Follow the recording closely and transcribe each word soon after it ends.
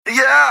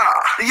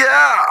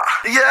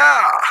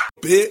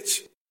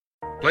Bitch.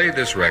 Play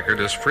this record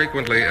as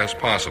frequently as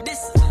possible.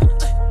 This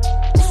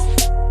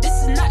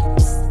is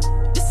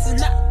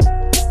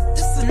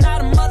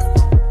not a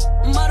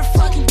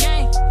motherfucking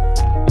game,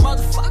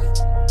 motherfucker.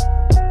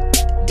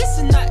 This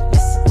is not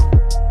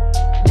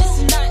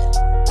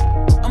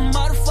a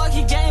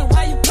motherfucking game.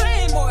 Why you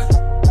playing, boy?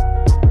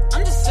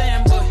 I'm just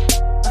saying, boy.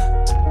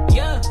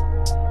 Yeah.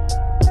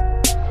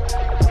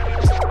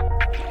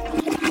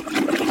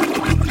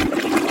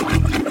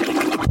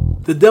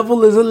 The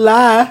devil is a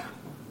lie.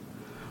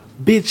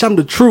 Bitch, I'm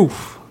the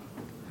truth.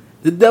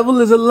 The devil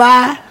is a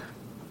lie.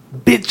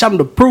 Bitch, I'm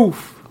the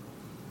proof.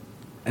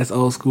 That's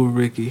old school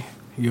Ricky.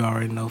 You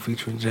already know,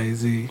 featuring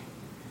Jay-Z.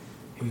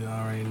 You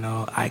already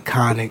know,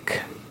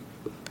 iconic.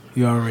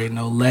 You already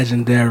know,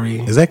 legendary.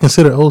 Is that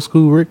considered old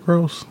school Rick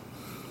Ross?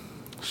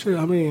 Shit,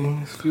 I mean,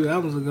 it's a few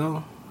albums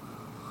ago.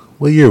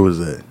 What year was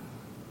that?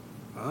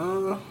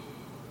 I'm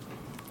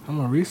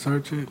gonna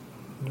research it.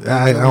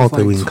 I don't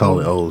think we can call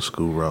it old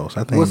school Ross.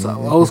 I think What's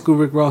old school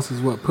Rick Ross is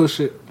what? Push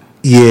It.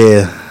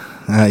 Yeah,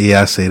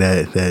 I say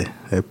that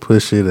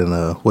Push It and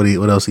what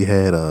else he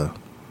had?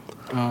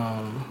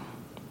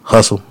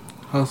 Hustle.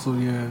 Hustle,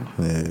 yeah.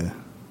 Yeah,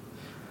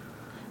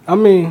 I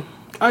mean,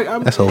 I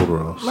that's old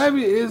Ross.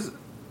 Maybe it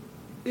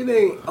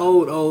ain't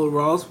old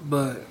Ross,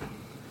 but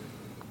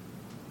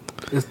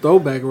it's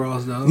throwback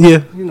Ross though.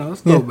 Yeah, you know,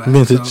 it's throwback.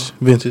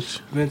 Vintage.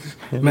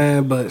 Yeah.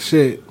 Man, but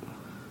shit,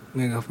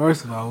 nigga.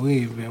 First of all,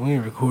 we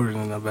ain't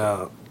recording in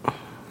about.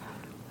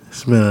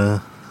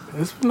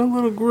 It's been a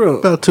little grip.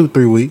 About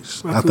 2-3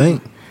 weeks, I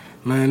think.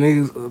 Man,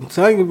 niggas, I'm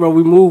telling you, bro,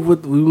 we move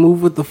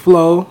with the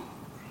flow.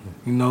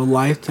 You know,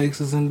 life takes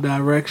us in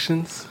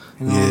directions.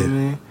 You know what I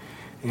mean?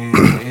 And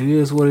it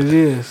is what it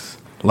is.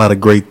 A lot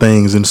of great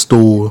things in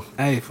store.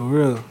 Hey, for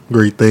real.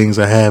 Great things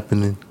are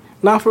happening.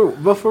 But for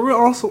real,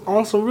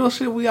 on some real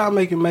shit, we are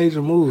making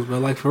major moves, bro.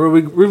 Like, for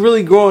real, we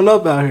really growing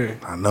up out here.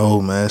 I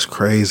know, man. It's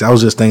crazy. I was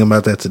just thinking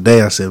about that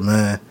today. I said,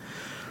 man,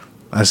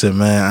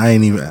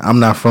 I'm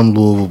not from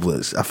Louisville,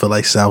 but I feel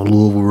like South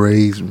Louisville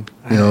raised me.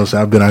 You know,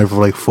 so I've been out here for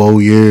like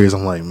 4 years.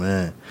 I'm like,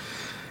 man,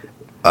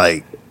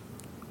 like,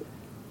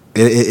 I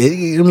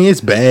mean,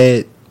 it's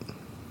bad.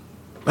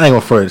 I ain't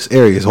gonna front. This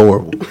area is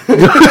horrible. So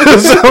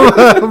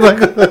I'm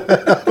like,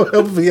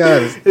 I'll be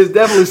honest. It's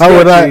definitely sketchy.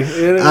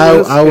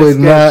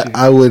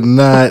 I would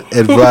not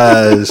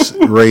advise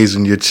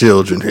raising your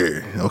children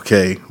here.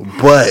 Okay,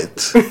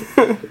 but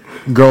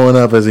growing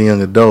up as a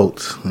young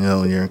adult, you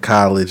know, when you're in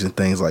college and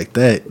things like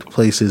that, the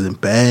place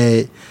isn't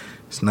bad.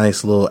 It's a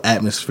nice little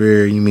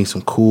atmosphere. You meet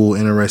some cool,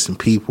 interesting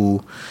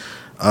people.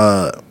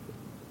 And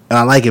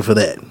I like it for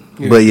that.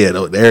 Yeah. But yeah,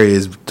 the area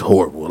is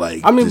horrible.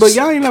 Like, I mean, but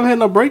y'all ain't never had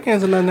no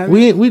break-ins or nothing. Have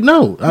you? We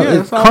know.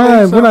 Yeah,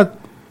 crime. We're not.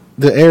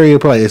 The area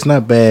probably it's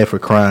not bad for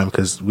crime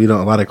because we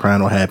don't. A lot of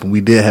crime don't happen.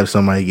 We did have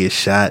somebody get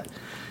shot.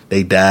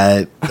 They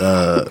died.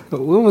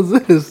 When was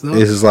this? Though?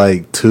 This is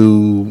like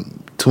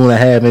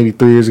 2.5, maybe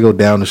 3 years ago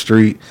down the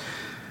street.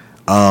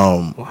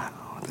 Wow.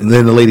 And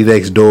then the lady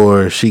next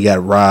door, she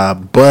got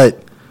robbed,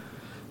 but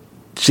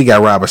she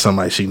got robbed by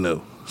somebody she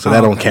knew. So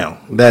that don't count.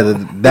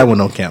 That one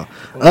don't count.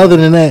 Other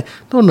than that,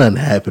 don't nothing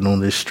happen on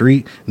this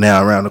street.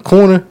 Now around the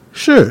corner,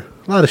 sure,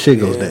 a lot of shit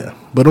goes down.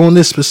 But on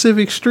this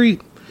specific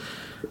street,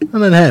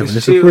 nothing happens.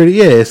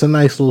 It's a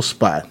nice little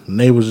spot.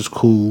 Neighbors is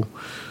cool.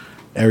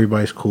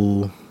 Everybody's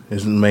cool.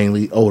 It's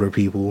mainly older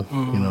people.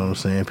 You know what I'm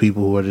saying?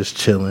 People who are just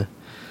chilling.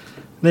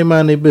 They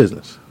mind their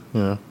business. You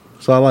know,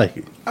 so I like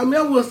it. I mean,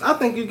 I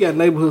think you got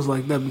neighborhoods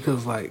like that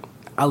because like.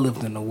 I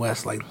lived in the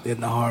West, like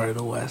in the heart of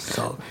the West.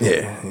 So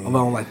I'm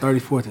on like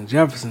 34th and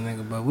Jefferson,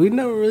 nigga. But we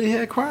never really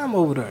had crime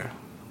over there.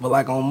 But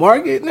like on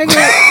Market, nigga,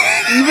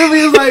 you feel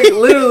me? It's like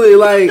literally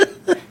like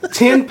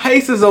 10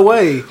 paces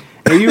away,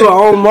 and you were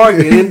on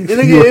Market, and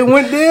nigga, it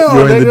went down.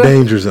 You're nigga. in the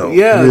danger zone.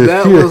 Yeah,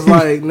 that was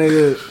like,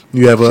 nigga.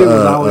 You have shit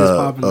was always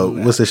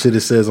popping what's the shit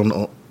it says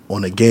on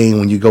a game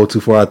when you go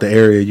too far out the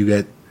area, you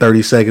got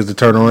 30 seconds to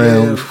turn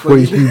around before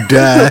you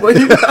die.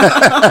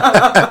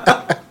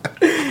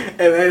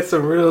 And that's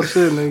some real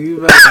shit, nigga.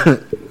 You better,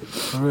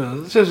 for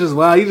real. It's just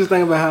wild. You just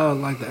think about how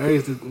like the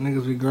areas that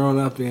niggas be growing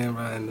up in,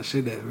 bro, and the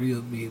shit that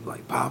real be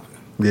like popping.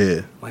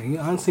 Yeah. Like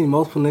I've seen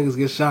multiple niggas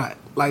get shot.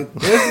 Like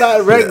it's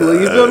not regular.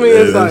 You feel me?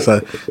 It's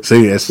like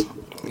see, it's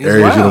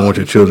areas wild. You don't want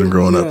your children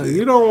growing up in.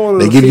 You don't want.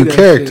 They give you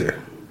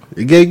character.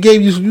 It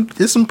gave you.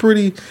 It's some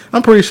pretty.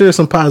 I'm pretty sure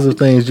some positive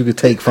things you could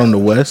take from the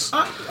West.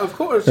 Of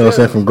course. You know what I'm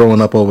saying? From growing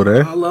up over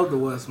there. I love the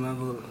West, man.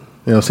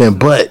 You know what I'm saying?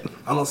 But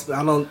I don't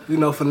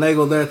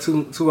finagle there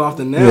too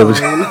often now. Yeah,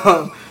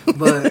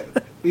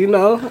 but you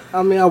know,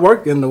 I mean, I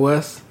work in the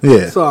West.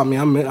 Yeah. So I mean,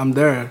 I'm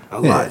there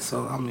a lot.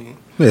 So I mean.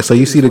 Yeah. So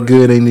you see the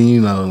good, and then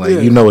you know, like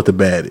you know what the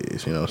bad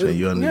is. You know what I'm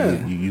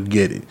saying? You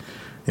get it. You know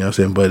what I'm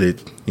saying? But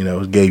it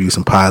gave you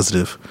some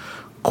positive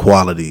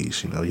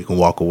qualities. You know, you can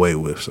walk away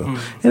with. So and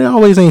it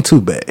always ain't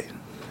too bad.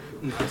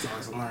 No, it's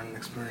always a learning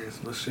experience.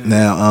 But shit.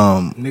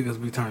 Now,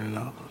 niggas be turning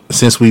up.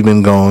 Since we've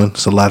been gone,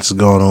 so lots has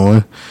gone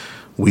on.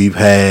 We've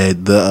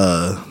had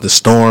the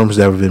storms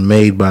that have been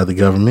made by the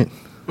government.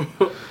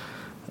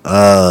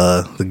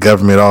 The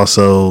government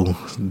also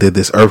did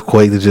this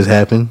earthquake that just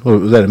happened.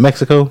 Was that in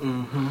Mexico?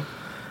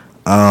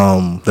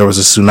 There was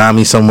a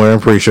tsunami somewhere. I'm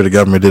pretty sure the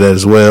government did that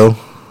as well.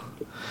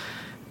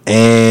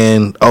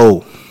 And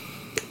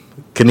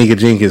Kanika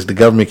Jenkins, the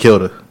government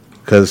killed her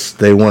because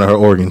they wanted her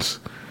organs.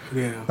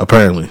 Yeah.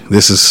 Apparently,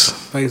 this is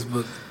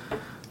Facebook.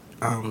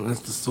 That's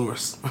the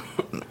source.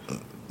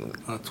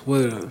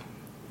 Twitter.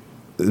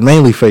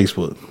 mainly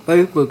Facebook.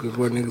 Facebook is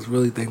where niggas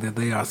really think that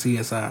they are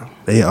CSI.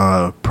 They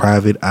are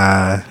private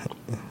eye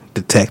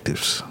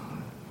detectives.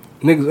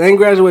 Niggas ain't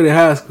graduated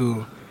high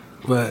school,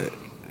 but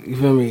you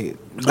feel me?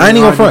 I ain't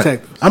even front.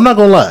 Detectives. I'm not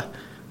gonna lie.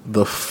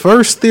 The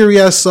first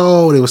theory I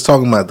saw, they was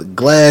talking about the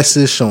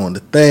glasses showing the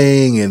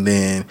thing, and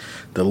then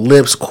the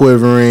lips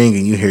quivering,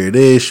 and you hear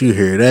this, you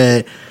hear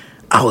that.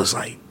 I was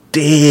like,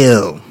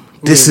 damn,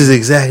 this is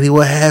exactly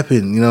what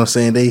happened. You know what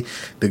I'm saying?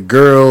 The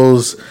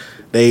girls,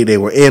 they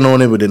were in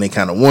on it, but then they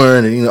kind of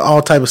weren't, and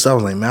all type of stuff. I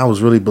was like, man, I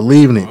was really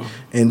believing it.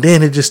 And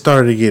then it just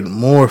started to get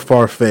more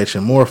far-fetched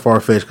and more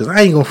far-fetched, because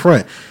I ain't gonna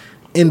front.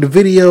 In the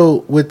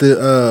video with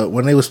the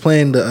when they was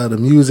playing the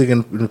music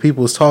and the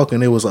people was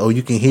talking, it was like, oh,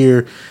 you can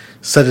hear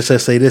such and such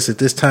say this at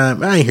this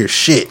time. I ain't hear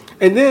shit.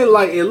 And then it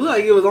looked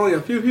like it was only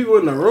a few people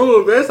in the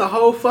room, but it's a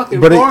whole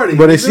fucking party.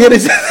 They said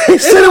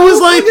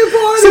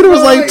it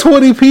was like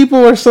 20 people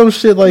or some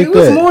shit like that. It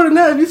was more than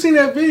that. If you seen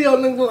that video,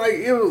 like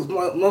it was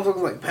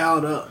motherfuckers like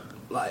piled up.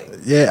 Like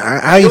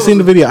I ain't seen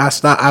the video. I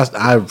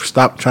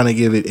stopped trying to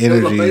give it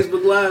energy. It was a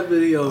Facebook Live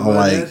video, bro.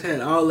 That had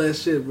all that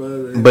shit,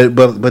 bro.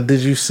 But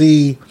did you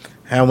see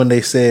how when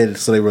they said,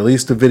 so they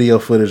released the video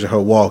footage of her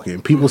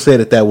walking, people said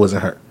that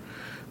wasn't her.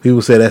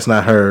 People said that's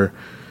not her.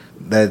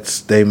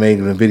 They made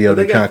the video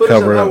to kind of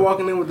cover up. Her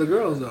walking in with the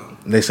girls though.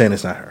 They saying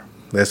it's not her.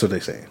 That's what they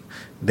saying.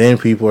 Then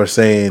people are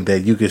saying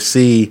that you could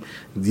see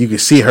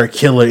her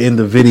killer in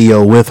the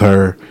video with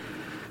her.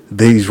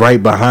 He's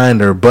right behind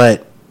her,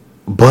 but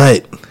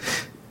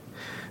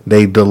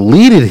they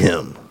deleted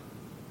him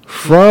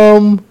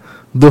from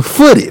the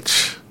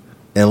footage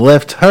and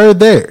left her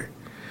there.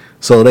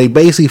 So they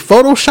basically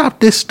photoshopped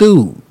this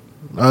dude,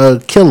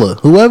 killer,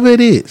 whoever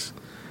it is,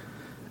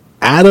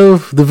 out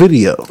of the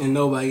video. And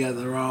nobody got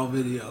the raw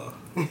video.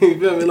 You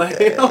feel me? Like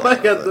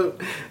nobody got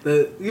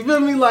the you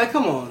feel me? Like,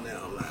 come on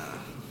now, man.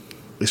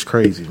 It's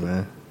crazy,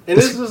 man. And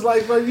it's just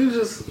like, bro,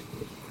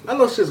 I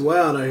know shit's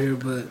wild out here,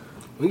 but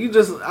when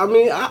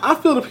I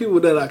feel the people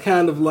that are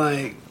kind of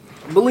like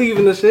believe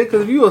in the shit,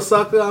 because if you a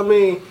sucker,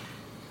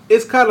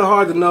 it's kind of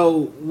hard to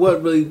know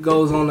what really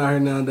goes on out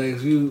here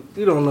nowadays. You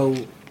don't know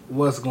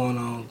what's going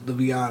on, to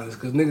be honest,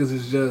 because niggas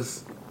is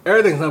just,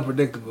 everything's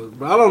unpredictable.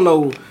 But I don't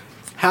know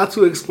how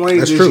to explain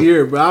this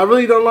year, bro. I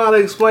really don't know how to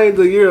explain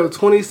the year of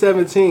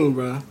 2017,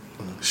 bro.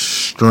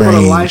 Strange. For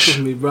the life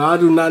of me, bro. I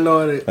do not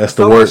know how to. That's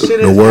the word.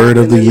 The word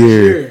of the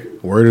year.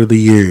 Word of the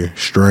year.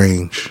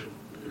 Strange.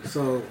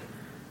 So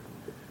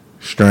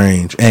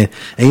strange. And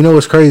you know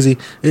what's crazy?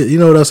 You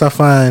know what else I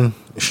find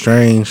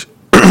strange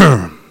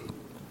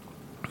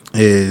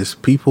is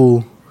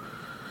people.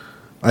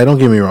 Like, don't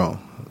get me wrong.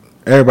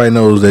 Everybody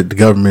knows that the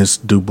governments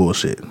do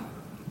bullshit,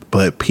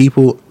 but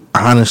people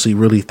honestly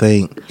really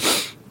think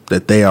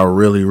that they are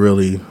really,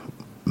 really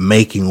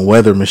making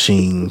weather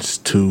machines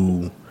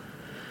to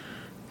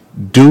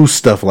do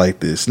stuff like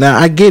this. Now,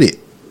 I get it.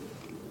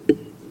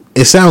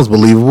 It sounds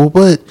believable,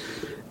 but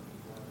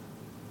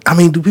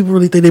do people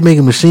really think they're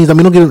making machines?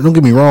 Don't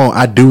get me wrong.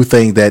 I do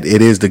think that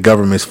it is the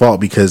government's fault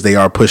because they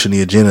are pushing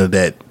the agenda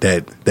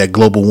that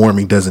global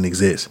warming doesn't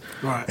exist.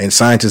 Right. And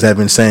scientists have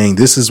been saying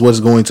this is what's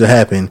going to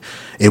happen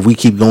if we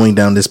keep going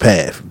down this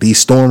path. These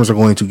storms are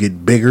going to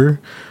get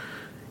bigger.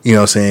 You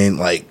know what I'm saying?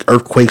 Like,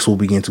 earthquakes will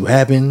begin to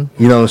happen.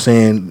 You know what I'm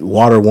saying?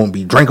 Water won't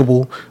be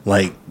drinkable.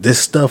 Like, this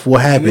stuff will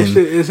happen. And this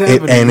shit is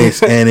happening.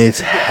 And it's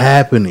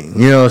happening.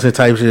 You know what I'm saying?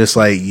 Type shit. It's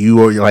like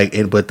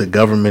but the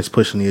government's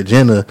pushing the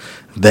agenda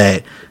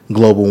that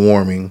global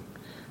warming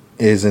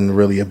isn't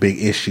really a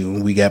big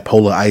issue. We got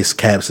polar ice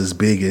caps as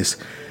big as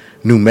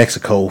New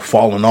Mexico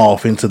falling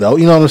off into the,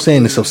 you know what I'm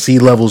saying? And so sea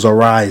levels are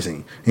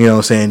rising. You know what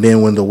I'm saying?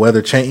 Then when the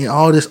weather changes,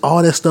 all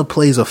that stuff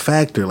plays a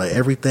factor. Like,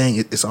 everything,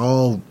 it's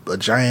all a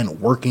giant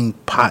working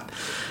pot.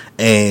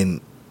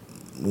 And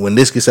when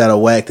this gets out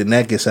of whack, then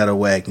that gets out of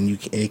whack, and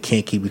it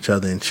can't keep each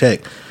other in check.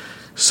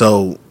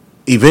 So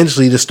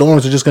eventually the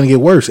storms are just going to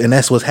get worse, and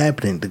that's what's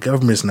happening. The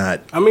government's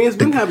not. It's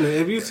been happening.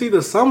 If you see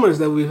the summers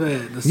that we've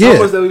had,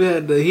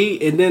 the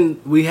heat, and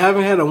then we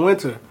haven't had a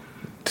winter.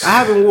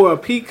 I haven't wore a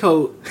pea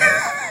coat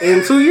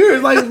in 2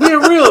 years. Like, being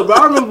real, bro.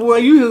 I remember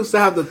when you used to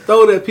have to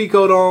throw that pea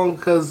coat on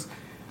because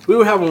we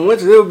were having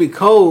winters. It would be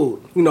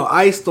cold,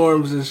 ice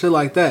storms and shit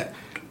like that.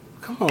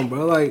 Come on,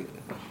 bro. Like,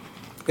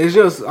 it's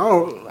just,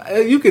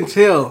 you can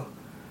tell.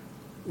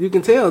 You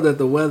can tell that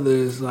the weather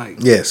is like.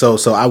 Yeah, so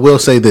I will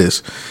say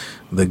this.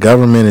 The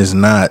government is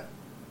not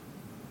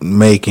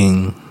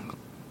making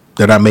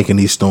They're not making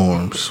these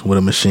storms with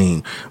a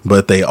machine,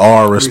 but they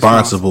are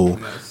responsible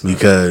Yes.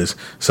 because.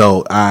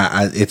 So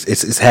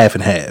it's half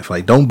and half.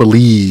 Like, don't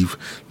believe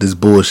this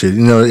bullshit.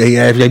 You know,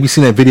 have you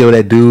seen that video of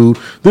that dude?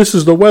 This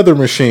is the weather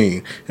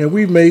machine, and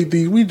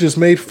we just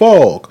made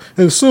fog,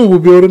 and soon we'll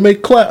be able to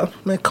make cloud.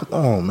 Man, come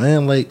on,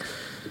 man. Like,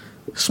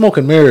 smoke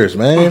and mirrors,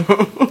 man.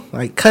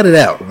 Like, cut it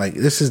out. Like,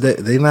 this is that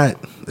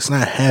it's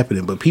not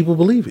happening, but people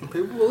believe it.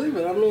 People believe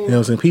it. I mean, You know what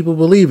I'm saying? People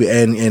believe it,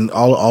 and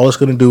all it's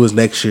going to do is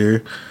next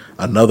year,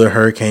 another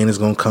hurricane is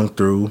going to come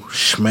through,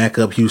 smack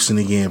up Houston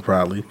again,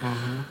 probably,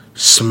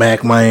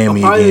 smack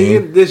Miami probably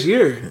again. this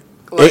year.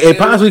 It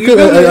possibly you could.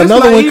 feel me? It's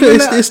Another like one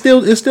could.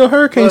 even It's still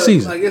hurricane but,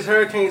 season. Like, it's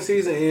hurricane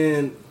season,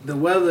 and the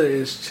weather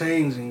is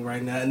changing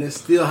right now, and it's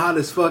still hot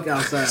as fuck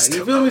outside.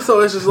 You feel me? So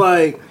it's just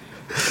like,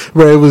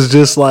 Bro, it was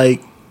just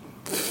like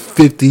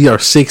 50 or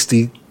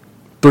 60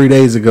 3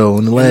 days ago.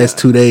 In the last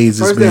 2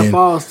 days, it's first day of been.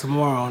 fall is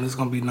tomorrow, and it's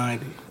gonna be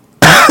 90.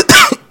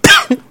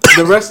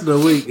 The rest of the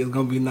week is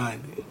gonna be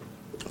 90.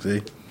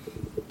 See,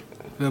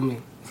 Feel me?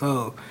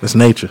 So it's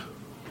nature.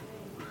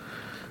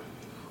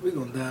 we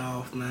gonna die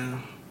off,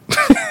 man.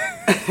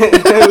 We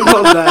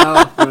gonna die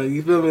off, bro.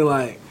 You feel me?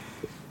 Like,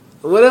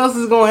 what else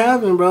is gonna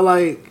happen, bro?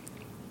 Like,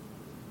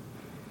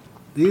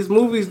 these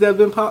movies that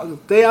been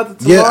Day After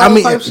Tomorrow, Yeah, I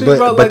mean, type shit, but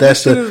bro. Like,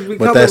 that's this shit is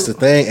but that's the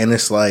becoming- thing, and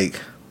it's like,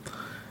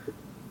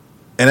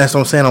 and that's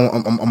what I'm saying.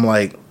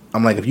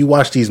 I'm like, if you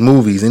watch these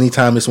movies,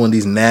 anytime it's one of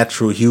these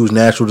huge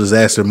natural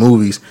disaster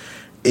movies,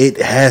 it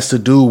has to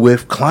do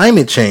with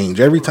climate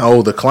change. Every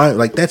time, the climate,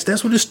 like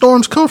that's where the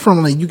storms come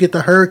from. Like, you get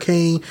the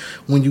hurricane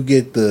when you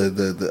get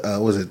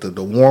the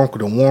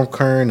warm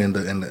current and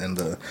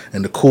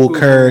the cool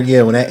current.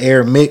 Yeah, when that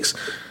air mix,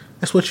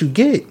 that's what you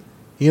get.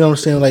 You know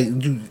what I'm saying? Like,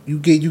 you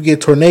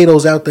get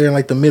tornadoes out there in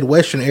like the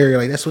Midwestern area.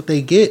 Like, that's what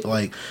they get.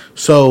 Like,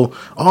 so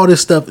all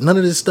this stuff, none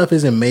of this stuff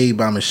isn't made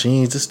by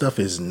machines. This stuff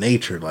is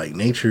nature. Like,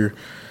 nature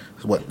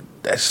is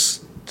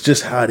that's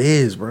just how it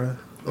is, bro.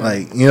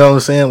 Like, you know what I'm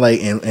saying?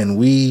 Like, and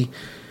we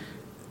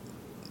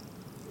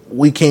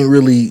can't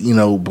really,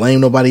 blame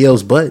nobody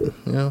else but,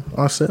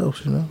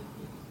 ourselves,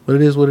 But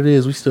it is what it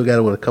is. We still got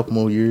it with a couple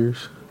more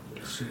years.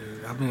 Shit,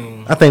 I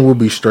mean, I think we'll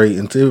be straight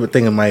until I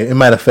think it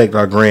might affect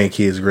our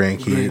grandkids.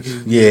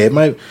 Grandkids. Yeah, it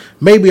might.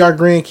 Maybe our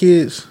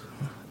grandkids.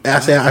 Our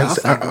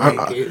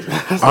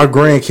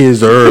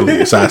grandkids are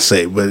earliest, I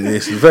say, but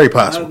it's very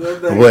possible.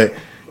 But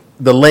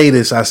the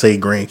latest, I say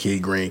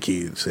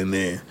grandkids, and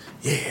then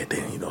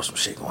some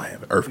shit gonna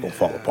happen. Earth gonna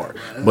fall apart.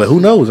 But who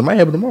knows? It might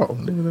happen tomorrow.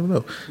 You never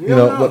know.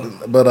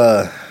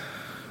 But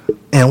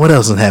and what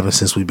else has happened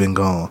since we've been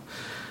gone?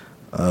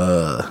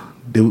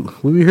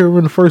 Did we be here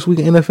in the first week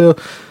of NFL?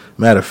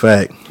 Matter of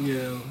fact,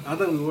 yeah, I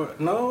think we were.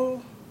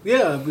 No,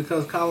 yeah,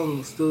 because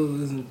Colin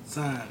still isn't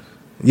signed.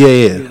 yeah.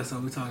 Yeah, so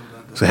we talked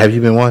about that. So have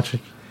you been watching?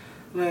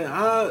 Man,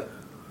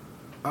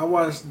 I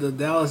watched the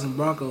Dallas and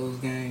Broncos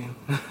game.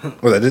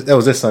 That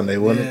was this Sunday,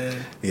 wasn't it?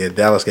 Yeah,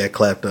 Dallas got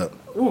clapped up.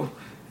 Ooh.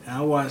 And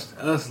I watched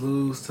us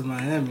lose to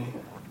Miami.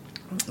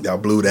 Y'all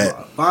blew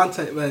that.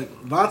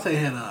 Vontae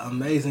had an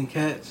amazing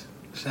catch.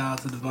 Shout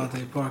out to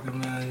Devontae Parker,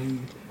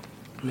 man.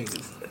 He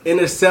niggas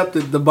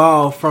intercepted the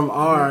ball from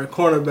our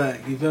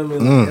cornerback. You feel me?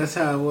 Like, that's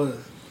how it was.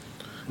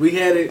 We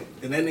had it,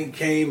 and then it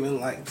came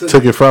and like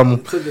took it from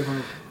him. Took it from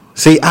him.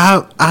 See,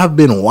 I've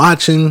been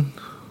watching,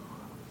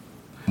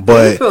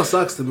 but it still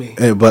sucks to me.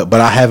 But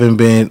I haven't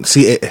been.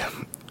 See,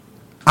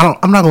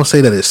 I'm not gonna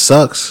say that it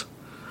sucks,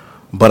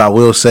 but I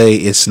will say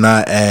it's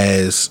not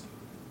as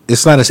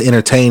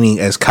entertaining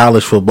as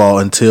college football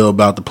until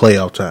about the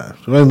playoff times.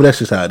 Remember, that's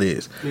just how it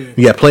is. Yeah.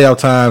 You got playoff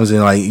times,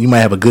 and like you might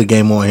have a good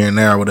game on here and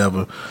there or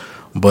whatever.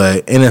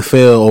 But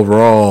NFL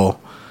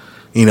overall,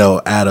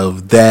 out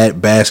of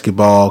that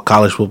basketball,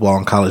 college football,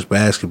 and college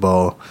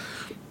basketball,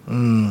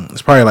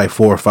 it's probably like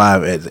 4 or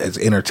 5 as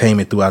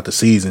entertainment throughout the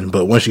season.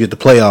 But once you get the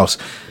playoffs,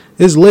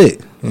 it's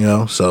lit.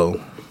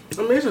 So.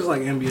 I mean, it's just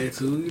like NBA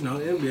too.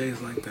 NBA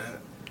is like that.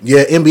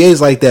 Yeah, NBA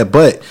is like that,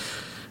 but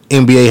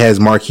NBA has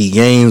marquee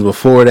games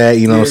before that,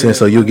 what I'm saying?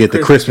 So you'll get the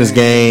Christmas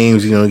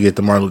games, you get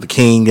the Martin Luther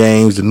King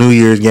games, the New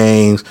Year's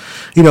games.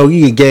 You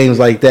get games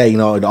like that,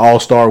 the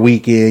All-Star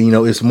weekend,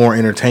 it's more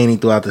entertaining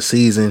throughout the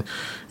season.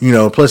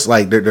 Plus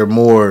like they're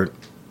more,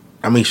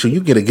 I mean, sure,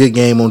 you get a good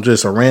game on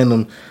just a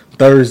random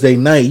Thursday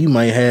night. You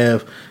might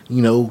have,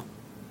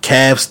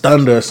 Cavs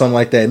Thunder or something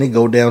like that, and it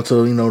go down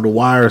to, the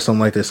wire or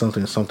something like that,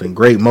 something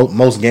great.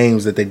 Most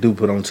games that they do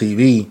put on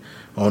TV,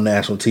 on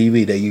national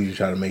TV, they usually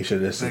try to make sure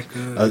that's a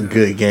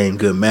good game,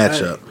 good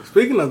matchup. Hey,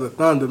 speaking of the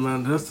Thunder,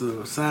 man, just a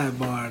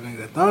sidebar,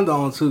 nigga. Thunder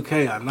on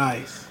 2K are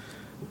nice.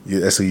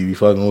 Yeah, that's who you be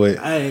fucking with.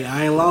 Hey,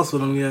 I ain't lost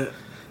with them yet.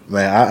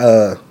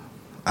 Man,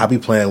 I be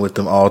playing with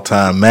them all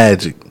time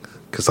Magic,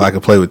 cause I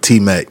can play with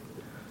T-Mac.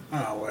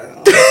 Oh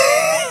well.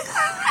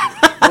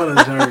 What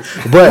a jerk.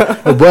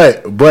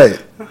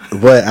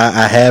 But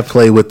I have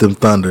played with them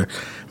Thunder.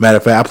 Matter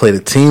of fact, I played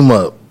a team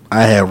up.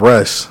 I had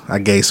Russ. I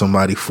gave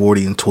somebody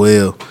 40 and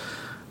 12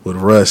 with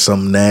Russ,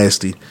 something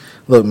nasty.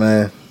 Look,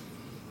 man,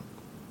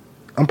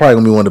 I'm probably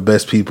gonna be one of the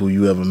best people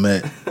you ever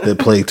met that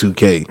play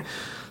 2K.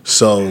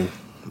 So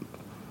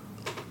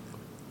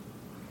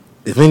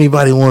if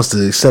anybody wants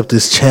to accept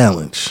this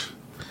challenge,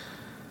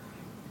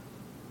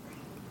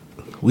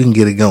 we can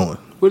get it going.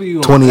 What are you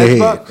on? 20 ahead.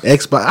 Xbox?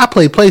 Xbox. I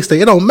play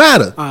PlayStation. It don't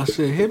matter. Oh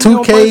shit, hit me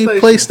on 2K,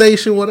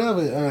 PlayStation,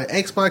 whatever.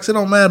 Xbox. It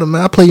don't matter,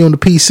 man. I play you on the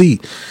PC.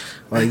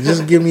 Like,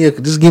 just give me a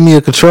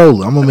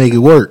controller. I'm gonna make it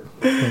work.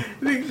 I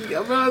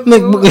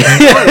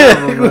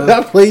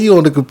play you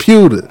on the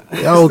computer.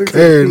 I don't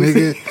care,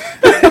 nigga.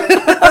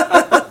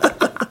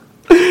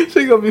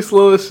 She gonna be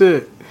slow as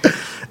shit.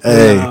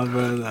 Hey, nah,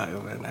 bro,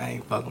 man, I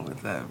ain't fucking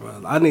with that,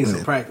 bro. I need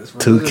some practice. Bro.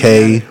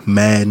 2K,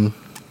 Madden.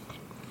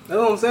 That's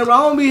what I'm saying, bro. I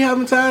don't be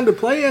having time to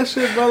play that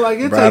shit, bro.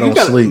 Like, Bro, I don't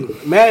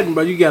sleep. Madden,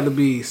 bro, you got to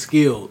be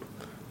skilled.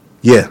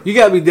 Yeah, You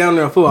got to be down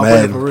there on football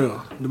playing for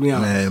real, to be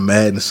honest. man,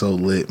 Madden's so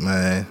lit,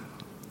 man.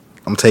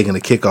 I'm taking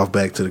the kickoff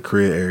back to the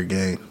crib every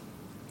game.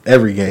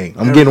 Every game.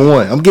 I'm getting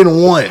one.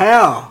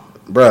 How?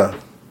 Bruh.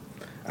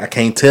 I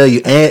can't tell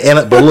you.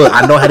 But look,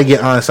 I know how to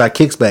get onside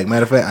kicks back.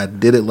 Matter of fact, I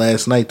did it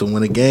last night to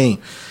win a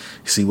game.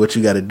 See, what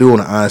you got to do on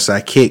an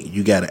onside kick,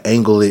 you got to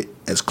angle it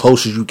as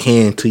close as you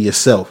can to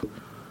yourself.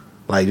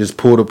 Like, just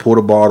pull the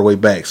ball all the way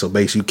back. So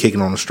basically, you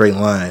kicking on a straight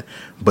line.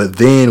 But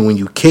then when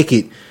you kick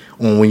it,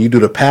 when you do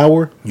the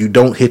power, you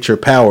don't hit your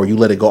power. You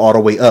let it go all the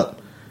way up.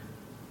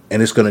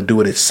 And it's going to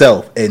do it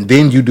itself. And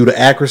then you do the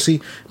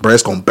accuracy. Bro,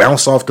 it's going to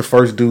bounce off the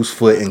first dude's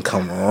foot and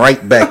come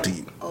right back to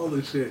you.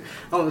 Holy shit.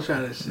 I'm going to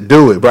try that shit.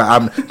 Do it, bro.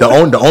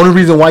 The only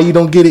reason why you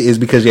don't get it is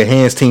because your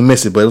hands team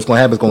missed it. But what's going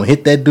to happen is going to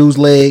hit that dude's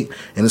leg,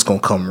 and it's going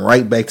to come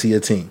right back to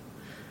your team.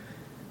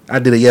 I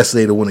did it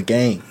yesterday to win a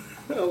game.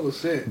 Oh,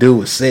 shit. Dude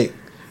was sick.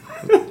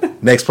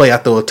 Next play, I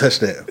throw a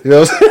touchdown. You know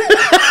what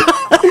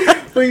I'm saying?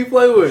 Who you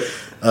play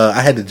with?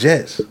 I had the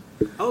Jets.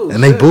 Oh,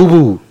 and they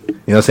boo-boo.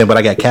 You know what I'm saying? But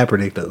I got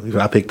Kaepernick, though.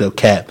 I picked up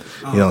Cap.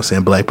 You know what I'm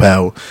saying? Black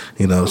Power.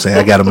 You know what I'm saying?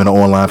 I got him in an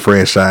online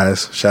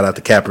franchise. Shout out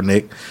to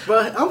Kaepernick.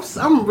 But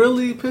I'm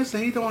really pissed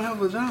that he don't have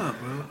a job,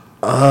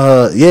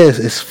 bro. Yeah,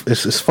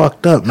 it's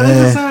fucked up,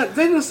 man.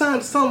 They just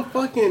signed some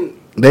fucking...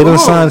 They done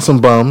signed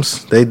some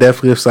bums. They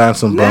definitely have signed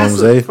some bums.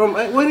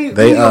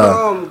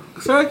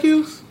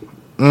 Syracuse?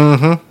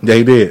 Mm-hmm. Yeah,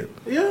 he did.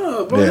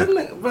 Yeah, bro. Yeah.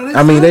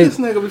 This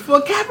nigga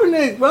before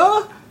Kaepernick,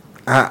 bro.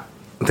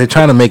 They're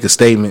trying to make a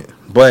statement,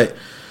 but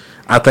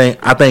I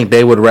think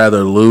they would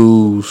rather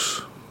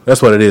lose.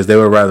 That's what it is. They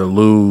would rather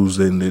lose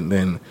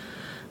than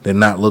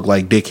not look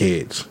like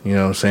dickheads. You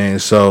know what I'm saying?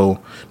 So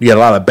you got a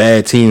lot of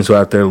bad teams who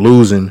are out there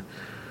losing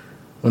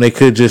when they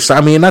could just.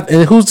 I mean,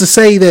 and who's to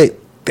say that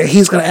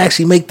he's gonna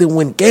actually make them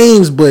win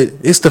games? But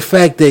it's the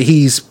fact that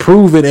he's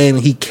proven and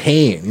he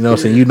can. You know what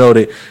I'm saying? You know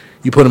that.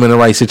 You put him in the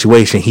right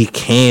situation, he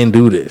can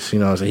do this. You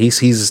know what I'm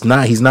saying?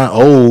 He's not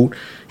old.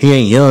 He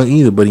ain't young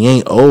either, but he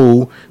ain't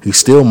old. He's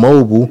still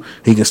mobile.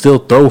 He can still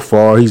throw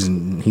far. He's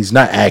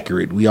not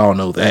accurate. We all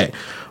know that.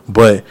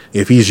 But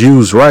if he's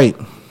used right,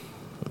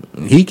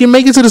 he can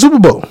make it to the Super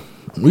Bowl.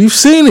 We've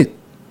seen it.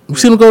 We've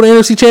seen him go to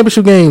NFC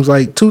Championship games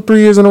like 2-3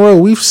 years in a row.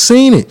 We've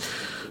seen it.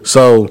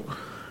 So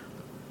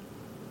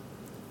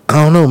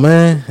I don't know,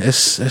 man.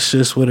 That's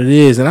just what it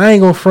is. And I ain't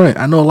gonna front.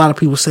 I know a lot of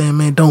people saying,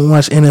 man, don't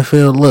watch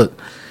NFL. Look,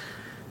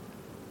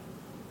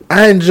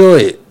 I enjoy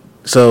it,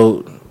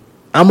 so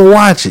I'm gonna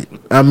watch it.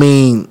 I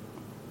mean,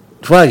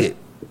 fuck it.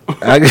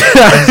 I'm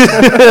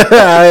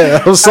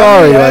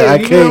sorry, I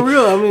can't.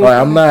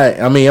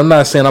 I'm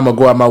not saying I'm gonna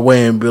go out my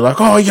way and be like,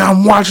 oh yeah,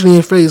 I'm watching it in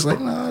your face.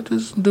 Like, nah,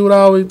 just do what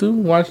I always do.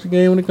 Watch the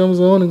game when it comes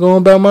on and go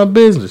about my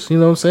business. You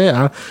know what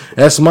I'm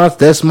saying?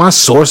 That's my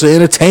source of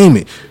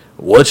entertainment.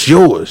 What's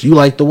yours? You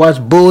like to watch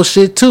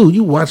bullshit too.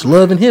 You watch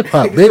Love and Hip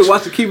Hop, bitch. You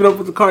watch Keeping Up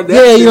with the Kardashians.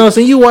 Yeah, you know what I'm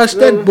saying. You watch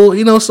that bull.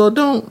 You know, so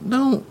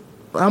don't.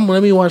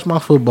 Let me watch my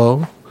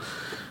football.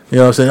 You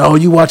know what I'm saying? Oh,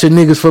 you watching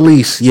Niggas for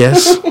Lease?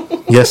 Yes.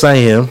 Yes, I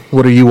am.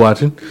 What are you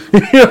watching? You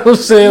know what I'm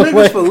saying?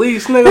 Niggas for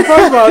Lease, nigga.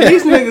 First of all,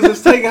 these niggas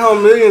is taking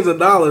home millions of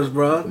dollars,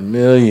 bro.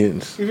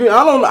 Millions.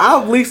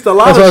 I've leased a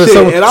lot of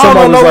shit, and I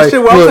don't know the shit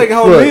where I'm taking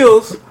home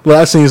meals. Well,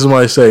 I seen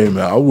somebody say,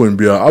 man, I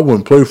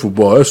wouldn't play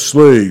football. That's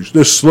slaves.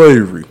 That's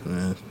slavery,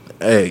 man.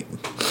 Hey.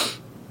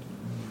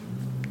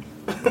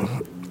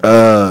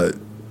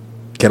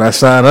 Can I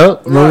sign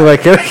up? Right.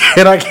 Like,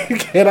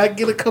 can I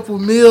get a couple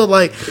meal?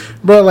 Like,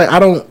 bro, like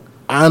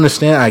I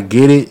understand. I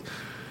get it.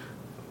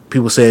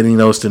 People saying, you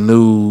know, it's the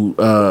new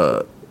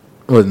era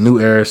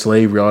of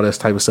slavery, all that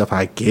type of stuff.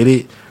 I get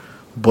it,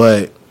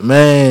 but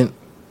man,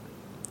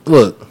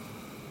 look,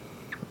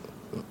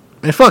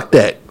 man, fuck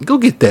that. Go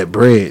get that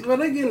bread. Well,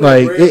 they getting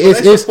like bread,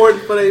 it's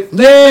important for they.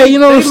 Yeah, you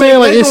know what I'm saying.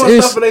 Like it's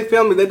stuff for their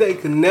family that they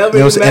can never. You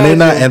know what I'm saying?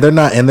 imagine. And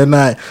they're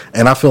not.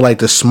 And I feel like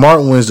the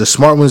smart ones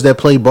that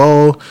play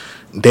ball,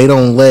 they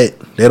don't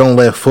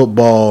let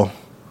football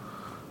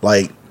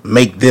like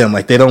make them.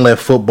 Like they don't let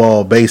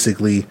football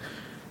basically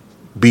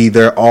be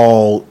their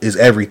all is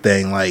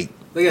everything. Like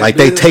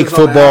they take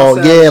football,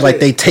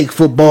 they take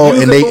football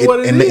and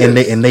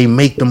they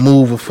make the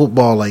move of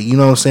football. Like, you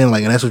know what I'm saying?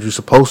 Like, and that's what you're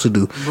supposed to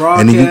do.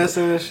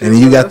 Broadcasting and shit. And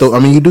then you got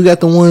you do got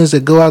the ones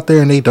that go out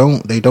there and they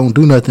don't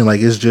do nothing. Like,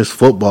 it's just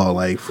football.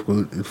 Like,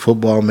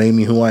 football made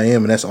me who I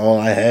am, and that's all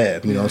I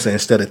have. You know what I'm saying?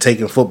 Instead of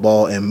taking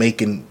football and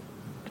making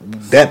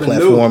that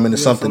platform into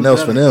something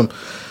else for them.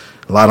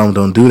 A lot of them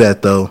don't do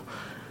that though.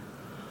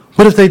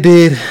 But if they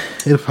did,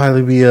 it'd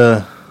probably be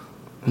a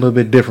little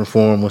bit different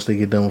for them once they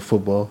get done with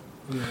football.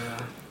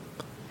 Yeah.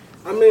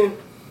 I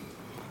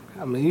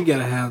mean, you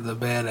gotta have the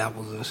bad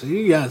apples and shit.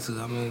 You got to.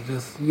 I mean,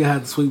 you gotta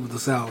have the sweet with the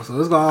sour. So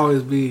it's gonna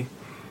always be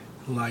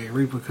like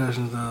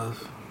repercussions of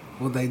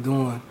what they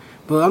doing.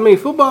 But I mean,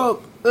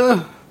 football,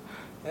 it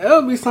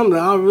would be something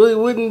that I really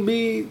wouldn't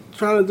be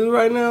trying to do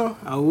right now.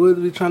 I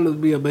would be trying to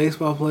be a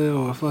baseball player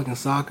or a fucking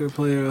soccer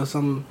player or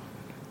something.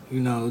 You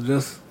know,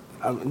 just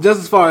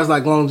as far as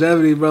like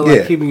longevity, bro,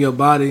 like keeping your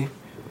body.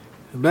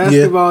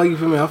 Basketball, you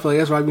feel me? I feel like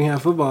that's right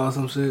behind football or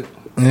some shit.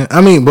 Yeah, I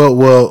mean, but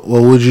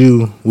would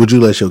you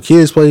let your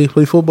kids play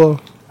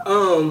football?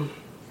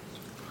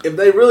 If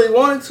they really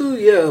wanted to,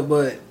 yeah,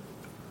 but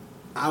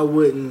I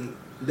wouldn't.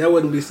 That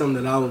wouldn't be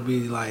something that I would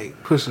be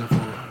like pushing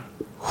for.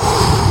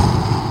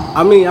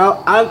 I mean,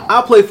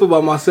 I play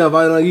football myself.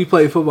 I know you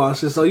play football and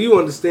shit, so you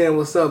understand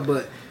what's up.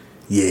 But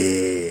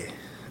yeah,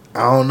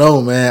 I don't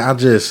know, man.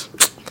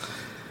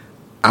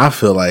 I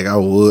feel like I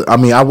would. I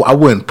mean, I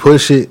wouldn't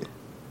push it,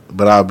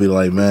 but I'd be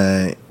like,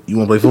 man, you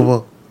want to play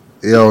football?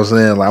 You know what I'm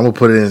saying? Like, I'm gonna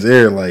put it in his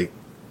ear, like,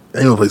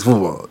 he gonna play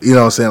football. You know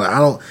what I'm saying? Like, I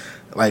don't,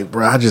 like,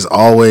 bro. I just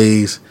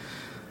always,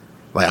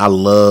 like, I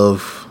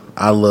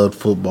loved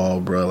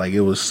football, bro. Like,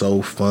 it was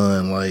so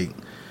fun. Like,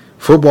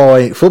 football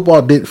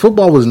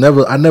was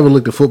never. I never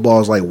looked at football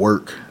as like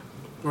work.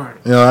 Right.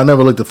 You know, I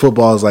never looked at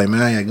football as like,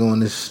 man, I gotta go in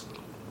this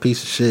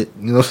piece of shit.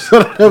 You know, so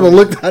I never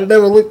looked at it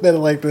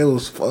like that. It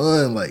was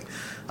fun. Like,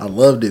 I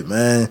loved it,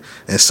 man.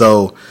 And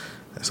so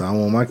I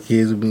want my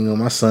kids to be, you know,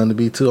 my son to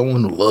be too. I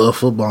want him to love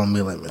football and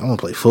be like, man, I want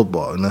to play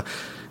football. Now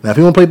if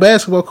he want to play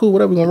basketball, cool,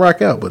 whatever, we gonna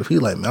rock out. But if he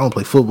like, man, I want to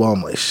play football,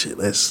 I'm like, shit,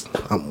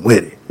 I'm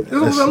with it.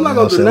 I'm not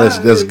gonna deny.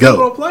 Let's go. We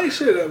gonna play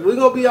shit. We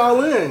gonna be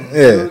all in.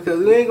 Yeah.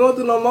 Because we ain't going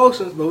through no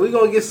motions, but we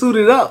gonna get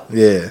suited up.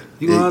 Yeah.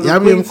 I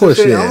mean, of course,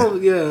 yeah.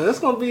 That's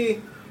gonna be.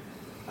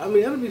 I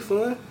mean, that'll be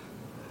fun.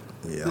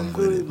 Yeah, I'm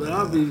with it. But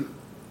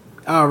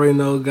I already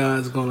know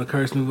God's gonna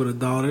curse me with a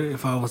daughter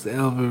if I was to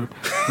ever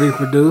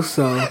reproduce.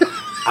 So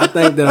I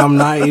think that I'm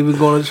not even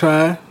gonna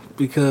try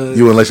because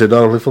you wouldn't let your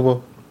daughter play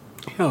football?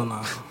 Hell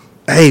no.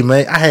 Hey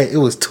man, it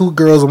was 2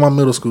 girls on my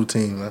middle school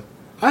team, man.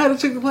 I had a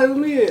chick to play with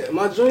me in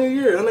my junior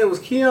year. Her name was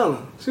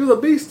Kiana. She was a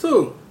beast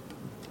too.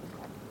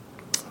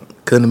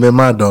 Couldn't have been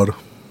my daughter.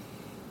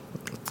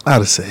 I'd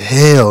have said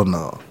hell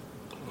no.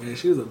 Yeah,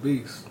 she was a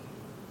beast.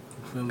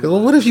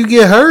 Well, what if you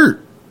get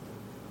hurt?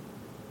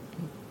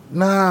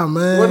 Nah,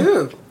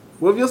 man.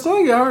 What if your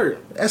son get hurt?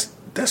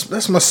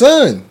 That's my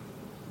son.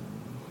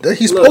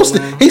 He's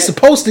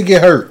supposed to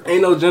get hurt.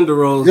 Ain't no gender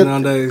roles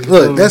nowadays.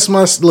 Look, that's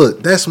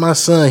my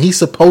son. He's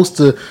supposed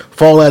to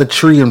fall out of a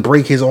tree and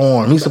break his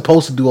arm. He's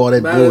supposed to do all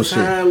that bullshit.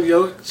 By the time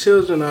your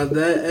children are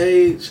that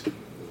age,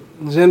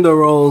 gender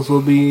roles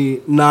will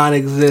be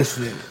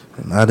non-existent.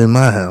 Not in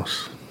my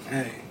house.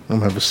 Hey. I'm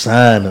gonna have a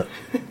sign up.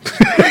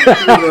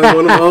 Like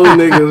one of them old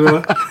niggas,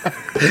 bro.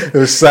 It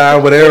was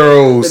signed with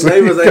arrows. The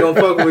neighbors ain't gonna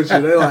fuck with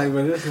you. They like,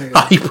 man, this nigga.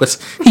 Oh,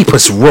 he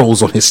puts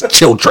rolls on his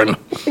children.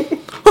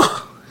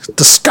 It's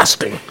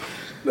disgusting.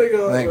 You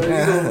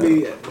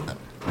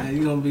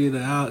gonna be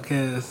the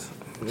outcast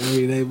in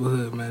every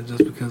neighborhood, man,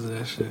 just because of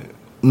that shit.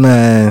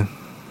 Man.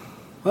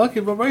 Okay,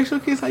 but raise your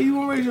kids how you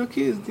want to raise your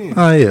kids then.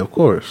 Oh yeah, of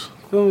course.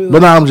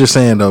 But no, I'm just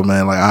saying though,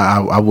 man. Like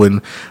I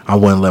wouldn't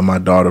let my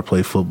daughter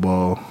play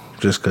football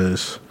just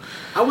because.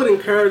 I would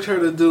encourage her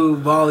to do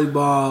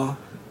volleyball,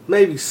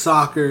 maybe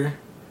soccer,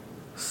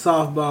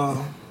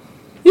 softball.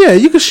 Yeah,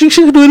 she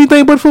can do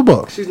anything but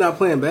football. She's not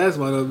playing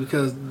basketball though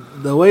because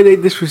the way they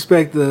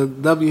disrespect the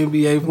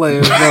WNBA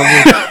players,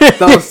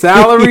 those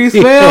salaries,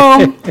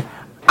 fam.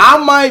 I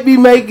might be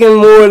making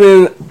more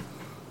than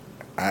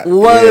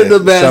one of the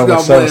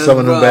basketball players. Some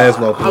of the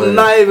basketball players. I'm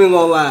not even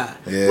gonna lie.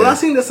 Yeah. When I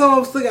seen that some of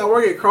them still got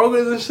work at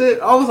Kroger's and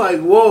shit, I was like,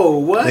 whoa,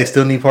 what? They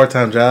still need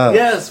part-time jobs.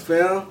 Yes,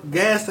 fam.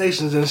 Gas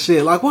stations and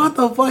shit. Like, what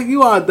the fuck?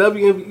 You are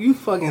WNBA. You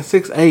fucking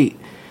 6'8",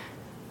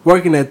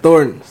 working at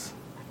Thornton's.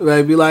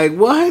 They be like,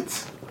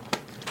 what?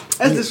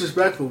 That's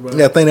disrespectful, bro.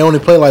 Yeah, I think they only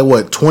play like,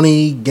 what,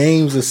 20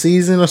 games a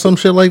season or some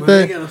shit like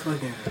that? And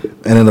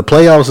then the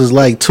playoffs is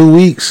like 2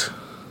 weeks.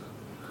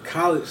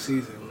 College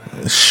season,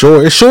 man. It's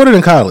shorter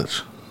than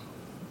college.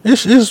 I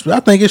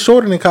think it's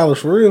shorter than college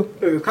for real.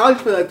 College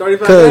play like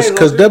 35 games.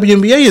 Because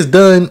WNBA is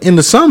done in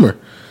the summer.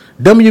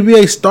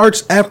 WNBA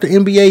starts after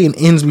NBA and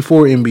ends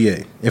before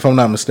NBA, if I'm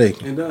not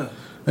mistaken. It does.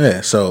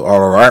 Yeah, so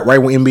right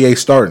when NBA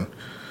starting.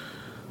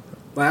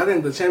 Like, I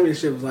think the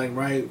championship was like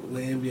right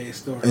when NBA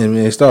started.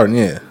 NBA starting,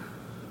 yeah.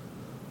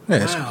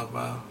 Wow,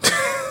 bro.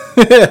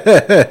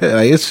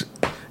 Like it's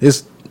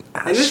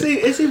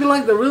even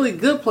like the really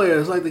good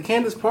players, like the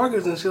Candace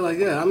Parkers and shit like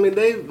that. I mean,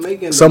 they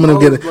making some of them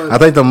get it. I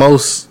think the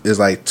most is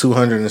like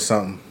 200 and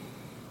something.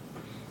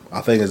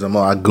 I think it's the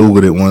most. I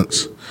googled it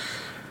once.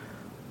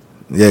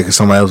 Yeah, because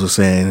somebody else was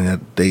saying that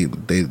they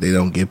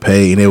don't get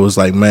paid, and it was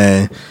like,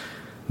 man,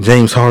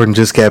 James Harden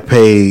just got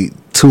paid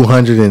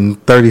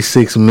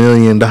 $236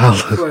 million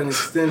for an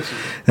extension,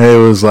 and it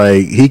was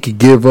like he could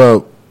give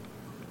up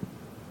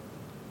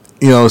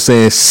you know what I'm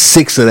saying,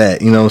 6 of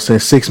that, you know what I'm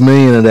saying, $6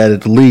 million of that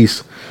at the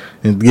least,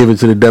 and give it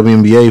to the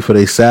WNBA for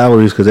their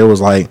salaries, because there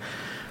was like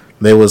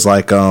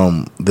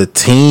the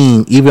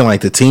team, even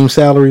like the team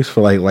salaries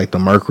for like the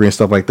Mercury and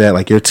stuff like that,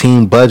 like your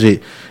team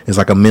budget is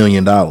like $1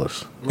 million.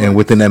 Right. And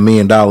within that $1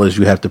 million,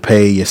 you have to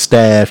pay your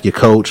staff, your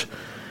coach,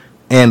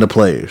 and the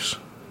players.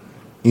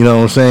 You know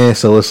what I'm saying?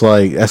 So it's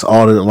like, that's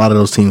all that a lot of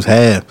those teams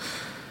have.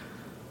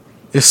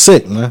 It's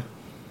sick, man.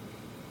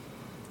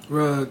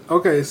 Right.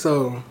 Okay,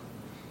 so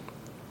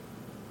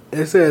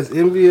it says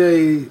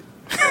NBA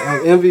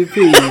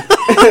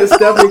MVP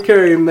Stephen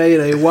Curry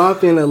made a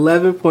whopping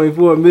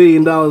 $11.4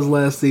 million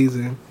last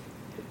season.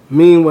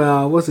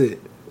 Meanwhile, what's it?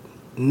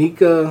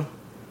 Nika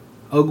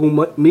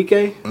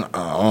Ogumike?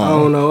 I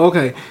don't know.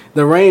 Okay,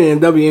 the reigning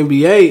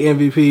WNBA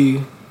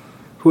MVP,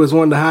 who is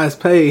one of the highest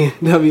paid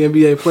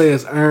WNBA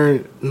players,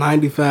 earned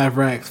 95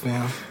 racks,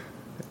 fam.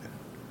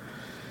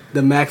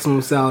 The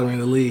maximum salary in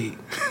the league.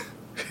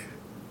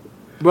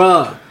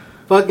 Bruh,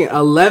 fucking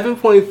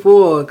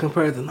 11.4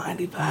 compared to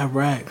 95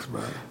 racks,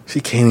 bro. She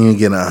can't even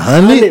get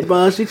 100,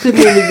 bro. She couldn't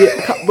even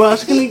get, bro.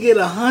 She couldn't get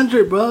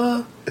 100,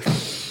 bro.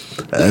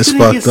 That's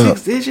fucked up.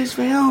 6 digits,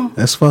 fam.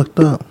 That's fucked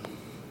up.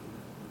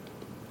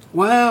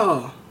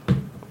 Wow,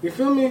 you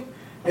feel me?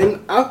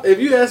 And if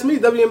you ask me,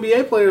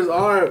 WNBA players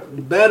are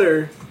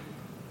better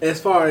as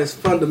far as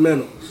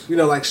fundamentals. You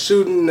know, like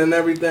shooting and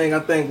everything. I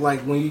think like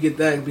when you get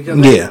that, because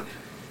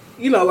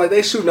you know, like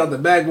they shooting out the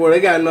backboard.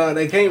 They got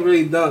they can't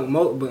really dunk,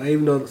 but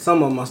even though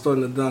some of them are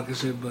starting to dunk and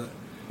shit, but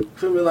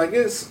feel me, like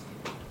it's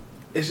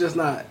just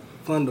not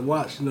fun to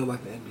watch. You know,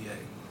 like the NBA.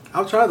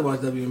 I've tried to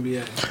watch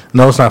WNBA.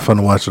 No, it's not fun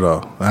to watch at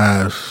all.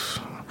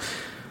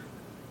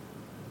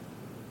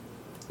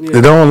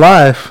 They're on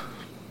live.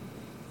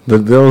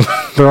 They're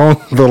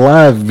on the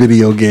live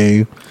video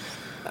game.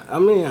 I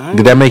mean,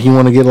 did that make you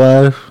want to get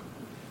live?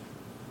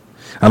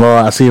 I know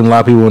I see a lot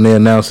of people when they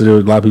announced it.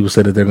 A lot of people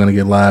said that they're going to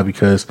get live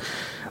because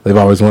they've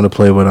always wanted to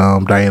play with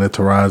Diana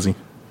Taurasi.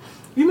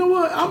 You know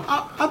what?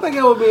 I think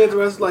I would be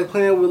interested, like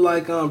playing with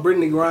like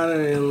Brittany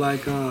Griner and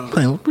like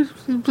playing with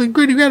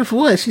Brittany Griner for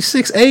what? She's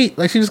 6'8".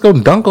 Like she just go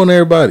dunk on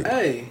everybody.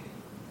 Hey,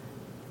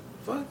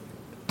 fuck!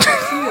 I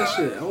see that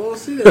shit. I want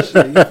to see that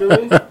shit. You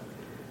feel me?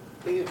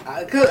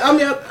 Cause I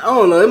mean, I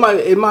don't know.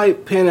 It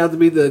might pan out to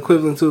be the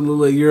equivalent to the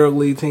little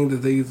EuroLeague team that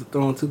they used to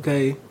throw on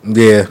 2K.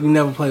 Yeah, you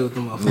never play with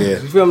them motherfuckers.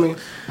 Yeah, you feel me?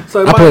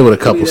 So I play with a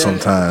couple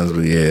sometimes,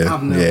 but yeah, I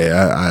think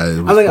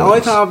the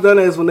only time I've done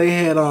it is when they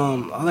had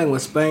I think when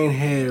Spain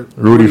had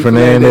Rudy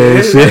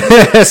Fernandez.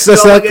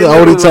 That's like the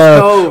only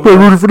time. Hey,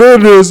 Rudy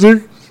Fernandez,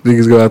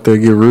 niggas go out there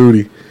and get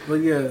Rudy. But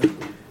yeah,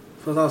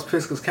 because I was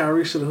pissed because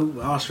Kyrie should have hooped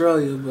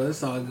Australia, but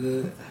it's all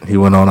good. He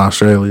went on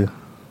Australia.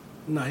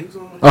 No, he was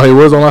on. Oh, he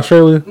was on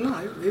Australia? No,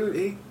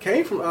 he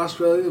came from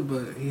Australia,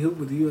 but he hooped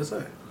with the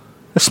USA.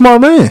 A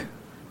smart man.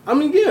 I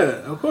mean,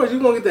 yeah, of course,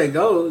 you're going to get that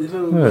goal. You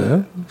feel me?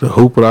 Yeah, the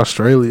hoop with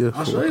Australia.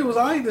 Australia was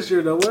all right this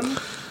year, though, wasn't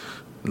it?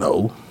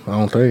 No, I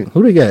don't think.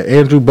 Who they got?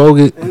 Andrew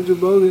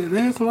Bogut.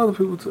 They had some other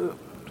people, too.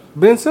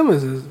 Ben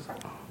Simmons is.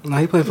 No,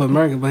 he played for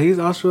America, but he's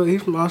Australia.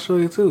 He's from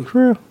Australia, too.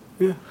 For real?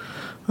 Yeah.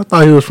 I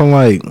thought he was from,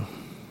 like,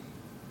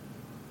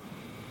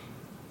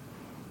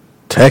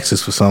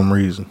 Texas for some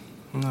reason.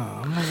 No,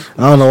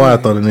 I don't know why I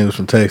thought the nigga was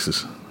from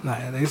Texas.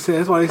 Nah, they said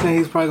that's why they saying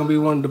he's probably gonna be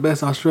one of the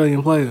best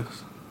Australian players.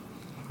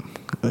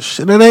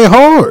 Shit, it ain't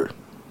hard.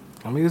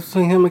 I mean, it's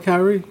between him and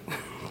Kyrie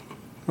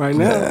right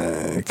now.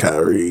 Nah,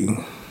 Kyrie.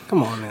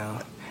 Come on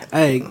now.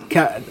 Hey,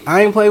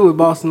 I ain't played with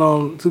Boston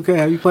on 2K.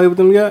 Have you played with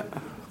them yet?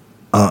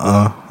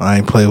 I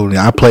ain't played with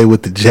them. I played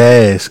with the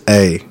Jazz.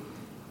 Hey,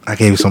 I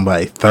gave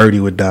somebody 30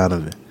 with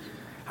Donovan.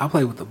 I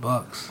played with the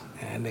Bucks.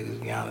 And niggas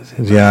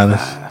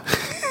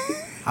Giannis.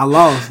 I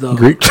lost though.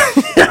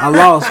 I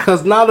lost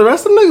because now the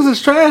rest of the niggas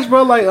is trash,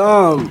 bro. Like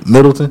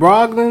Middleton,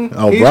 Brogdon.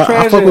 Oh,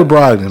 I fuck with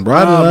Brogdon.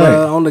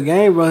 Bro, on the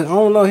game, bro. I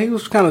don't know. He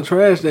was kind of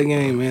trash that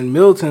game, man.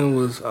 Middleton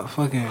was a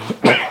fucking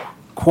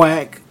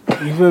quack.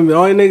 You feel me? The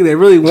only nigga that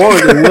really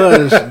wanted it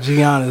was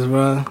Giannis,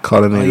 bro.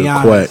 Call that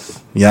nigga quack.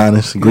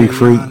 Giannis, Greek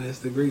freak.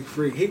 Giannis, the Greek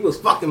freak. He was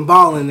fucking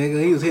balling, nigga.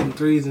 He was hitting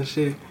threes and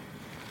shit.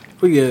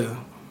 But yeah,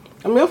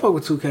 I mean, I fuck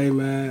with 2K,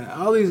 man.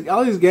 All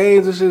these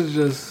games, this shit is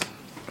just.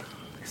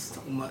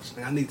 Much.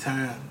 I need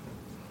time.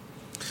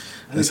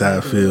 That's how I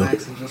feel.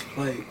 Relax and just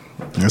play.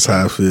 That's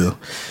how I feel.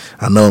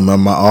 I know, man.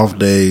 My off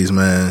days,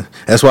 man.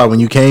 That's why when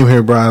you came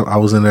here, bro, I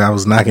was in there. I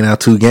was knocking out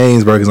 2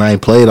 games, bro, because I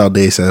ain't played all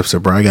day. So I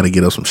said, bro, I got to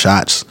get up some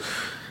shots.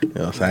 You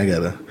know, so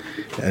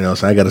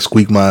I gotta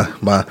squeak my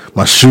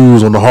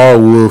shoes on the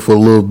hardwood for a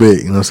little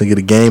bit. You know, so get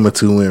a game or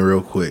 2 in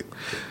real quick.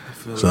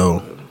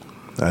 So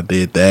I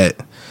did that.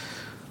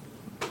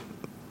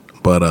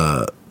 But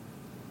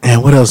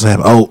and what else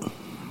happened? Oh.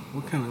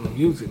 What kind of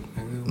music?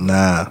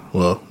 Nah,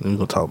 well, we're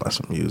gonna talk about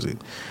some music.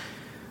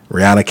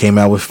 Rihanna came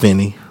out with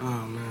Fenty. Oh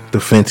man. The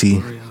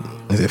Fenty.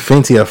 Is it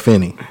Fenty or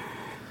Fenty?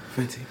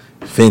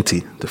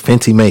 Fenty. The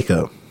Fenty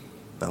makeup.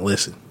 Now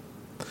listen.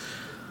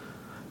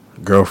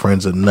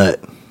 Girlfriend's a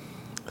nut.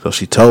 So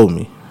she told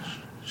me.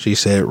 She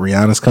said,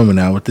 Rihanna's coming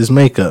out with this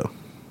makeup.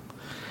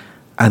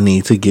 I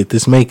need to get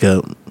this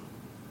makeup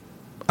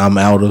I'm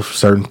out of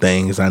certain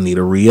things. I need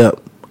to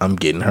re-up. I'm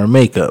getting her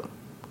makeup.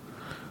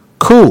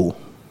 Cool.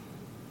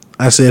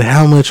 I said,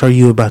 how much are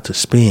you about to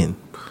spend?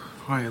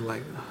 Probably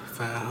like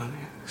 500.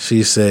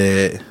 She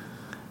said,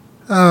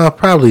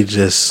 probably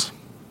just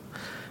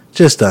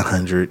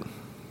 100.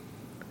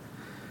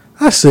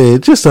 I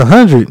said, just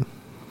 100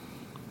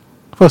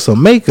 for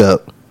some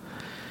makeup?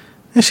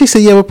 And she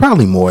said, yeah, well,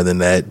 probably more than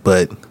that,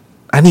 but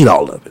I need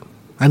all of it.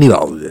 I need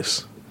all of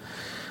this.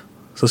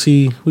 So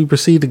we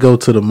proceed to go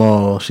to the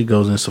mall. She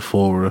goes in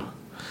Sephora.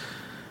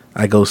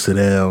 I go sit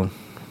down.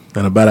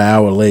 And about an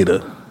hour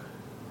later,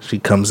 she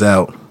comes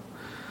out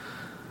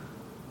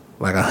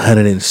like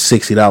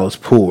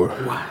 $160 poor.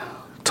 Wow.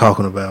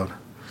 Talking about,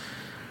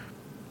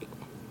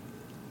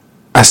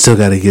 I still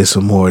got to get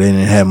some more. They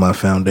didn't have my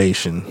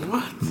foundation.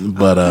 What?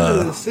 But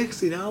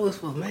 $160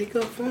 for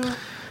makeup, fam?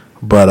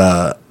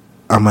 But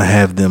I'm gonna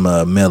have them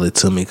mail it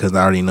to me because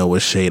I already know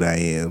what shade I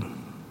am.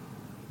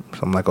 So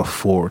I'm like a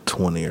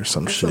 420 or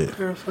some shit. That's a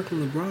pair of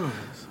fucking LeBrons.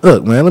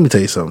 Look, man, let me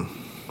tell you something.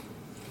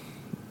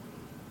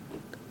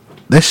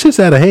 That shit's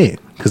out of hand.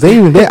 Cause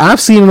I've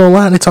seen it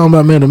online. They talking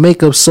about, man, the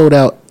makeup sold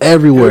out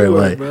everywhere.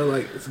 Like, bro,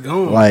 like it's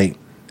gone. Like,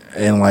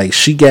 and like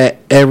she got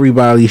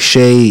everybody's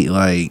shade.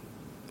 Like,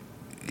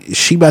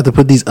 she about to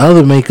put these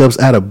other makeups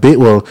out of bit.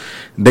 Well,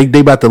 they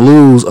about to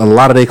lose a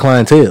lot of their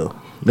clientele.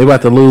 They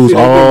about to lose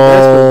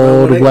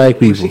all the black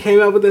people. She came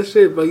out with that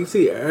shit, but you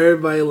see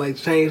everybody like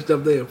changed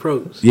up their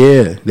approach.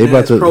 Yeah, they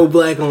about to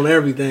pro-black on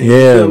everything.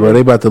 Yeah, bro, they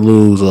about to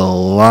lose a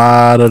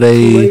lot of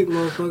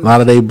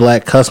they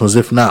black customers,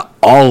 if not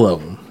all of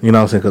them. You know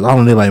what I'm saying? Because all of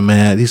them, they like,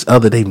 man,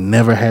 they've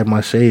never had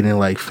my shade, and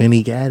like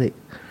Finny got it.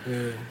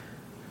 Yeah,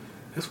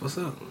 that's what's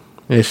up.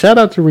 Yeah, shout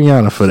out to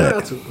Rihanna for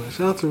that.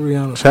 Shout out to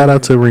Rihanna. Shout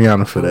out to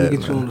Rihanna for that.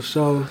 Get you on the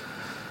show.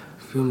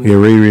 Feel me? Get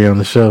Riri on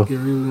the show. Get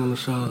Riri on the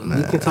show.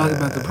 We can talk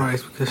about the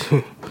price because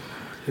you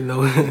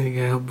know you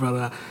got her brother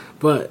out.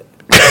 But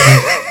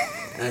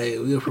hey,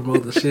 we'll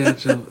promote the shit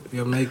out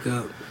your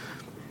makeup.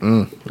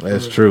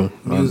 That's true.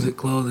 Music,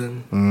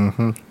 clothing.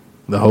 Mm-hmm.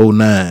 The whole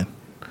 9.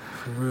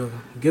 For real.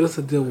 Get us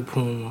a deal with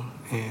Puma,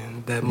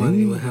 and that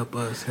money will help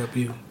us help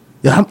you.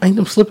 Yeah, ain't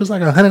them slippers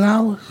like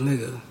 $100?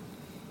 Nigga,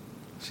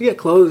 she got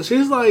clothing.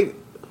 She's like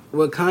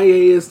what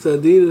Kanye is to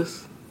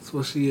Adidas. That's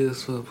what she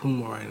is for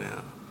Puma right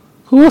now.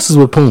 Who else is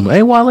with Puma?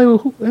 Ain't Wale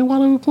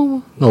with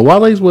Puma? No,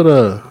 Wale's with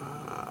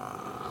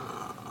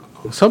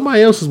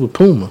somebody else is with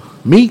Puma.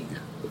 Meek.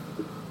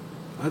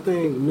 I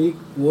think Meek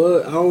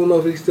was. I don't know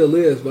if he still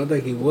is, but I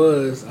think he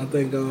was. I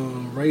think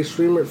Ray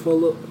Streamer for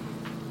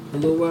a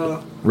little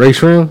while. Ray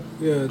Shrim?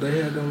 Yeah, they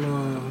had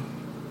them.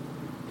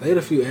 They had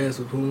a few ads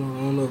with Puma.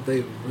 I don't know if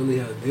they really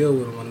had a deal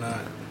with them or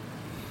not.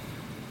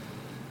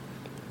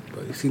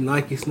 But you see,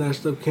 Nike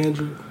snatched up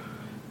Kendrick.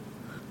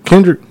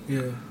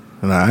 Yeah.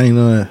 Nah, I ain't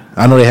know that.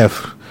 I know they have.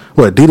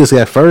 What, Adidas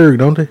got Ferg,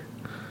 don't they?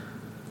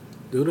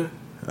 Do they?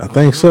 I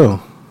think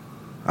so.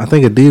 I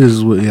think Adidas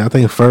is with. Yeah, I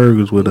think Ferg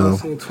is with. I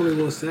seen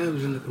 21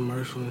 Savage in the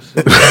commercial and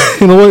shit.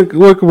 You know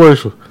what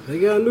commercial? They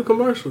got a new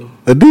commercial.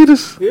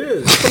 Adidas?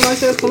 Yeah, it's a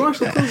nice ass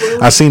commercial too, bro.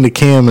 I seen the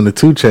Cam and the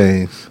 2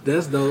 Chains.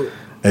 That's dope.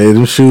 Hey,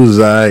 them shoes,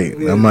 alright.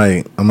 Yeah.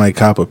 I might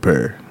cop a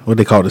pair. What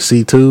they call the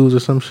C2s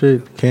or some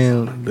shit?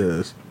 Cam,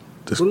 Well,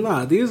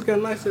 nah, Adidas got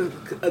nice.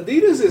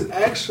 Adidas is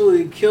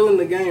actually killing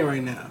the game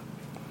right now.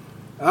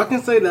 I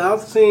can say that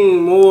I've seen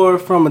more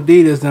from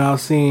Adidas than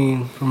I've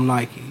seen from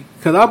Nike.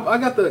 Because I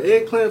got the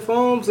eggplant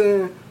foams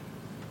and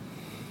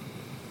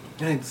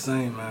it ain't the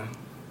same, man.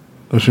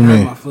 What you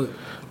mean? My foot.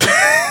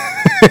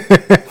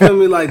 Feel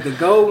me? Like the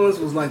gold ones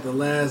was like the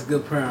last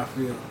good pair I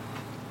feel.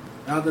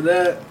 After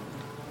that,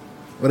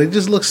 Well, they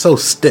just look so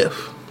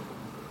stiff.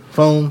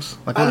 Foams.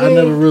 Like I I mean,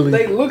 never really.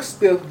 They look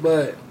stiff,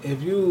 but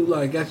if you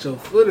like got your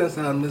foot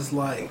inside them, it's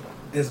like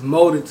it's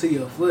molded to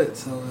your foot,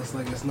 so it's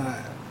like it's not.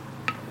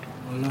 I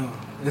don't know.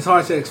 It's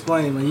hard to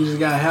explain, man. You just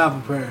gotta have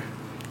a pair.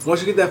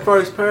 Once you get that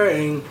first pair,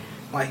 and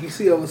like you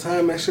see over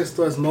time, that shit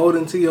starts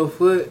molding to your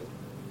foot,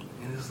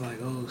 and it's like,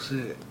 oh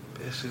shit,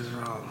 that shit's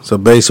wrong. So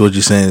basically, what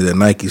you're saying is that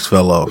Nikes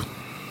fell off.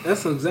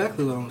 That's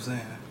exactly what I'm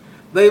saying.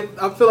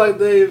 I feel like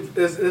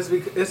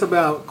it's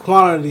about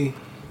quantity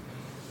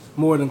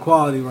more than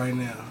quality right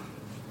now.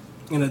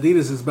 And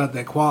Adidas is about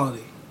that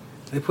quality.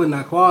 They putting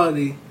out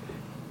quality,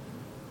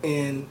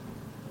 and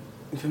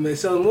if they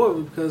sell more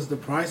because the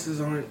prices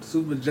aren't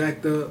super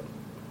jacked up.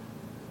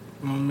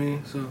 You know what I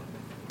mean? So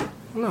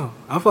no,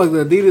 I feel like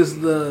the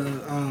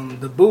Adidas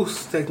the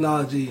Boost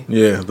technology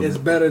is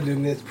better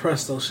than this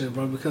Presto shit,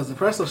 bro. Because the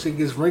Presto shit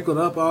gets wrinkled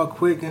up all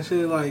quick and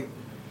shit. Like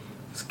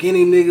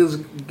skinny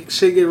niggas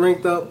shit get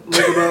wrinkled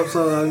up.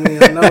 So I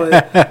mean, I know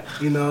it.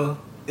 You know,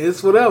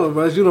 it's whatever,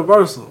 but it's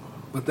universal.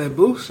 But that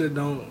Boost shit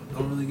don't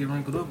really get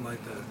wrinkled up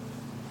like that.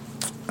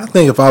 I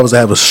think if I was to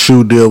have a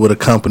shoe deal with a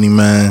company,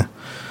 man,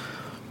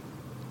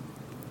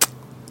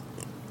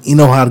 you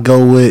know how to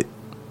go with.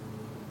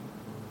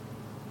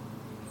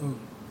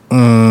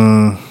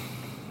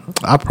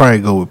 I'd probably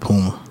go with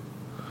Puma.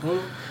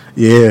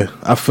 Yeah,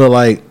 I feel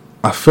like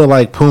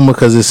Puma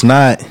because it's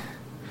not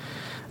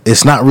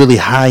really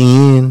high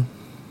end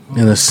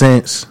in a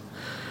sense.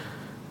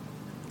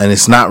 and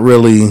it's not a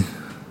really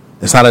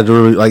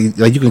like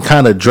you can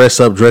kind of dress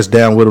up, dress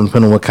down with them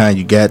depending on what kind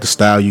you got, the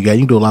style you got.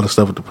 You can do a lot of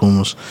stuff with the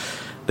Pumas.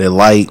 They're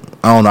light.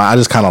 I don't know. I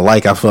just kind of I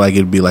feel like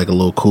it'd be like a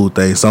little cool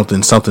thing,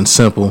 something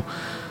simple,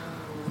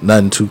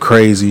 nothing too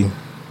crazy.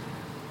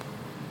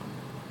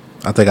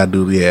 I think I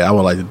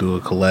would like to do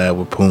a collab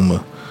with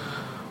Puma.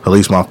 At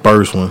least my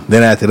first one.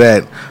 Then after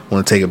that, I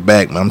want to take it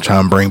back. I'm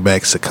trying to bring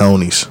back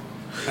Saucony's.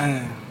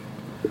 Man,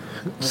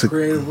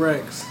 Creative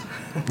Rex.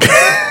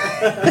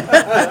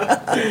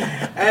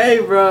 Hey,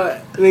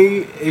 bro.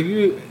 If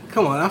you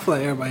come on, I feel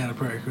like everybody had a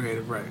pair of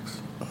Creative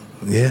Rex.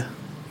 Yeah.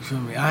 You feel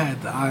me? I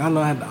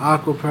know I had the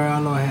aqua pair. I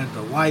know I had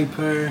the white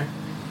pair.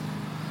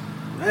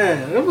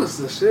 Man, it was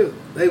the shit.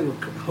 They were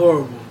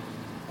horrible.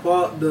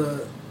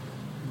 The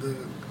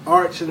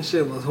arch and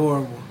shit was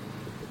horrible.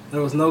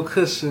 There was no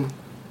cushion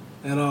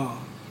at all.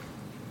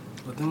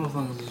 But them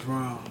motherfuckers was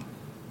wrong.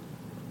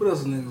 What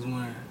else was niggas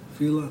wearing?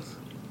 Filas?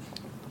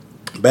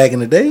 Back in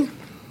the day?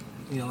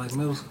 Yeah, like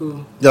middle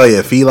school. Oh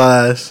yeah,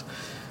 Felines.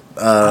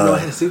 I know I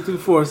had see-through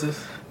forces.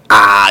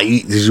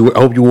 I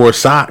hope you wore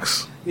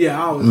socks. Yeah,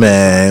 I always.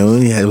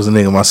 Man, it was a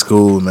nigga in my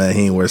school, man.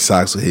 He didn't wear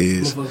socks with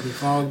his. Motherfuckers be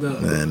fogged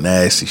up. Man,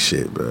 nasty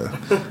shit, bro.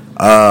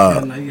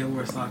 Yeah, no, you gotta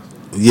wear socks.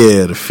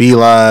 Yeah, the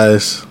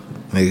Felines.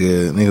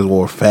 Niggas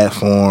wore Fat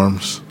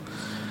Forms.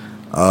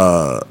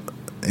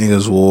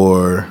 Niggas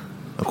wore,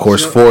 of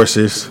course,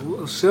 Forces.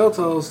 Shell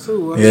toes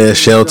too. Yeah,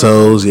 shell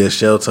toes. Yeah,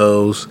 shell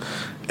toes.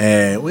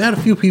 And we had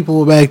a few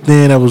people back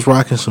then that was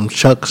rocking some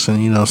Chucks,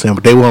 and you know what I'm saying,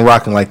 but they weren't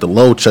rocking like the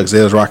low Chucks.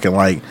 They was rocking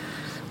like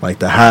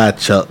the high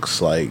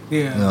Chucks, like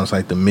you know, it's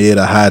like the mid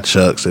or high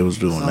Chucks. They was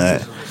doing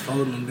that.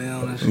 Folding them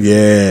down and shit.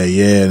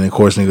 Yeah, and of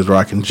course niggas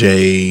rocking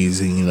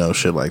J's and you know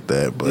shit like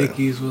that. But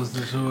Dickies was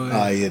the choice.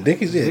 Oh yeah,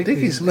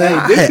 Dickies, man.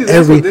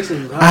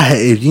 I had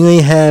if you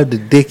ain't have the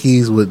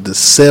Dickies with the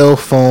cell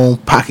phone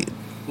pocket.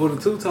 Well, the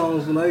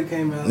two-tones when they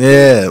came out.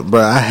 Yeah,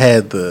 bro, I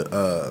had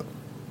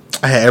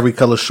I had every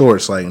color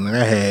shorts. Like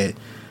I had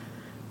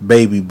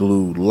baby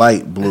blue,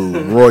 light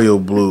blue, royal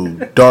blue,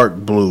 dark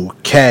blue,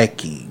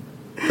 khaki,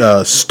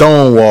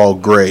 stonewall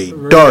gray,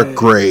 dark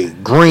gray,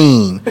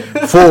 green,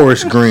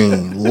 forest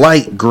green,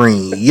 light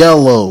green,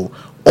 yellow,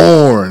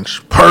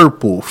 orange,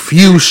 purple,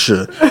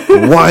 fuchsia,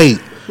 white,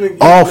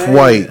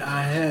 off-white,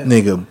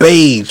 nigga,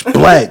 beige,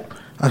 black.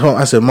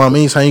 I said, Mom,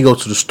 anytime you go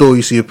to the store,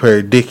 you see a pair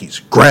of Dickies,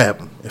 grab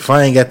them. If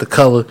I ain't got the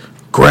color,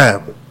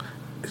 grab them.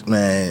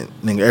 Man,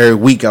 nigga, every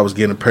week I was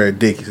getting a pair of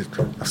Dickies.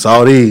 I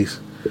saw these.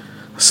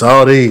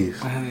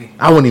 Hey.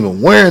 I wasn't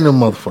even wearing them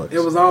motherfuckers. It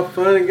was all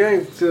fun and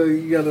games until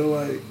you gotta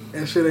like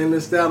that shit ain't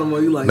this style no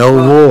more. You like no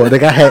more.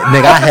 Nigga,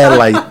 I had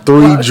like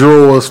 3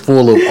 drawers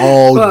full of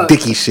all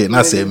Dickie shit, and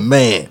I said,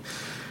 man,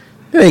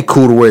 it ain't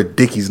cool to wear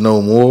Dickies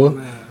no more.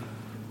 Man.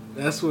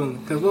 That's when,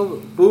 because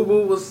Boo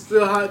Boo was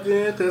still hot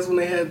then. That's when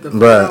they had the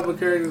album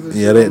characters and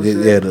shit.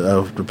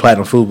 The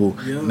Platinum Fubu.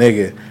 Yeah.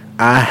 Nigga,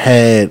 I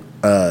had,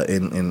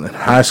 in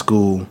high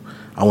school,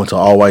 I went to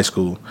all white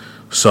school,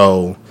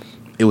 so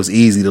it was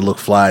easy to look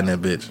fly in that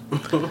bitch.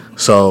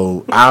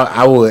 So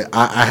I would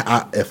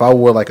if I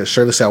wore like a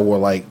shirt, let's say I wore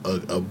like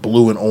a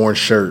blue and orange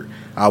shirt,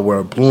 I wear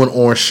a blue and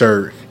orange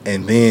shirt,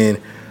 and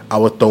then I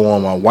would throw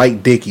on my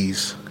white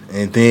Dickies,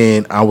 and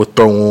then I would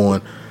throw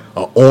on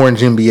an orange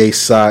NBA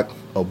sock,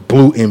 a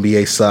blue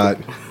NBA sock,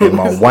 and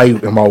my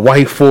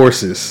white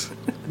Forces.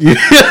 And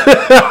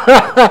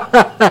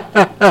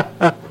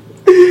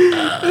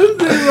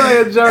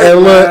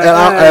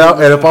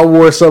if I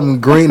wore something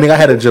green, nigga, I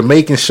had a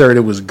Jamaican shirt.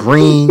 It was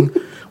green,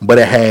 but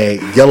it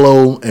had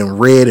yellow and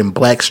red and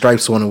black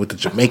stripes on it with the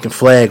Jamaican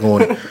flag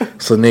on it.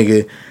 So,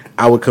 nigga,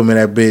 I would come in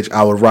that bitch.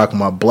 I would rock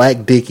my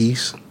black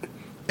Dickies,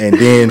 and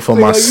then for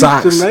my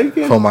socks,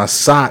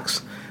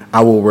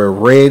 I would wear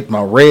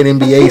my red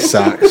NBA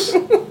socks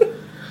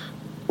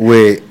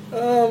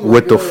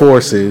with the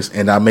Forces,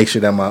 and I make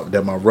sure that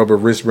my rubber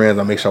wristbands,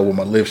 I make sure I wore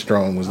my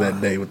Livestrong was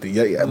that day with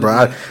the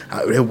bro.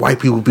 White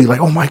people be like,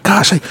 oh my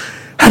gosh,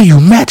 how do you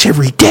match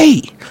every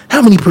day?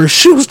 How many pair of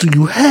shoes do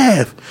you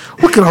have?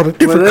 Look at all the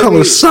different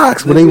color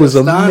socks. But they was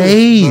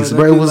amazed,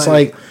 bro. It was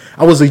like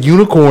I was a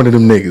unicorn to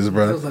them niggas,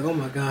 bro. It was like, oh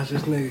my gosh,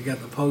 this nigga got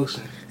the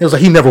potion. It was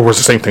like he never wears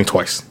the same thing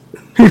twice.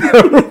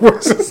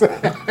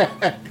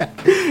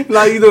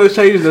 Now you doing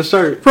changing the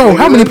shirt, bro.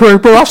 How many pair?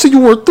 Bro, I've seen you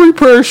wore 3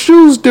 pair of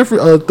shoes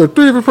different. 3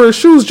 different pair of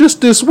shoes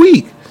just this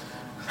week.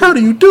 How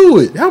do you do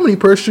it? How many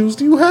pair of shoes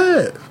do you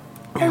have?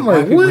 I'm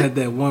like, people what? Had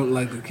that one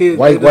like the kids.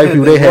 White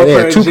people they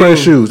had 2 pair of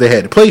shoes. They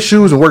had the play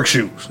shoes and work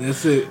shoes.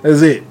 That's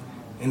it.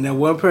 And that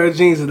one pair of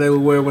jeans that they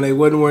would wear when they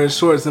wasn't wearing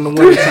shorts in the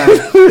wintertime.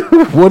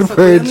 One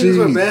pair of jeans.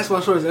 Wear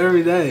basketball shorts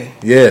every day.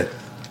 Yeah.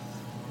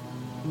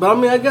 But I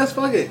mean, I guess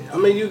fuck it. I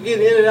mean, you get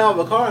in and out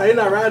of a car. They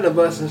not riding a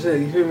bus and shit.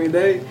 You feel me?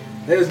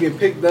 They was getting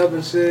picked up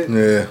and shit.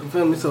 Yeah. You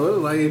feel me? So it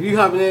was like if you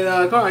hopping in and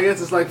out of the car, I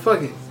guess it's like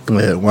fuck it.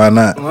 Yeah. Why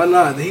not? Why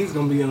not? The heat's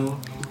gonna be on.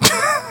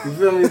 You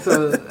feel me?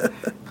 So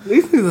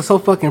these things are so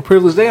fucking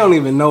privileged. They don't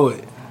even know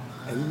it.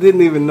 They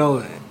didn't even know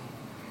it.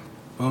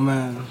 But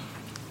man,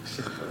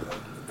 shit,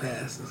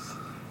 passes.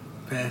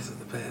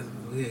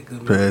 We had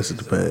good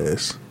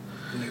pass.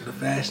 Nigga, the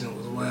fashion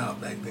was wild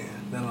back then.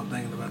 Then I'm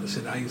thinking about the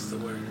shit I used to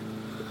wear.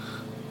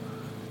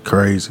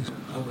 Crazy.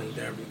 I wouldn't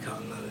dare be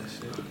caught none of that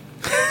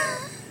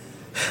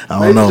shit. I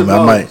don't know, man.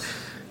 I might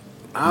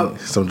Jabos.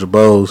 some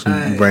Jabos.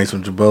 Hey. You bring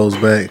some Jabos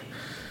back,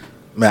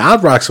 man.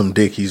 I'd rock some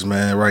Dickies,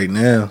 man, right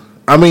now.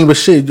 I mean, but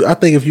shit, I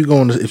think if you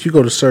go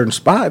to certain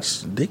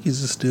spots,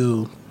 Dickies is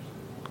still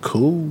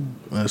cool.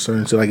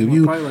 Certain shit, like if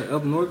you Probably like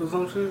up north or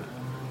some shit.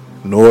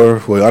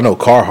 north, well, I know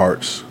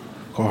Carhartts.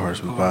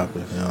 Carhartts be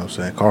popping. You know what I'm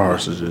saying?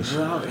 Carhartts is just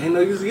Well, ain't no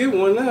use to get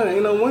one now.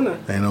 Ain't no winter.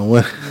 ain't no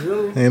one. You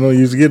feel me? Ain't no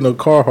use to get no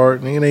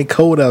Carhartt. It ain't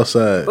cold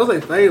outside. Those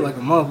they fade like a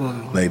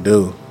motherfucker. They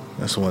do.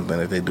 That's one thing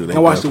that they do. They I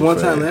watched it one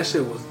definitely time. fade. That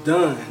shit was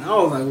done. I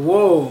was like,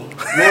 whoa,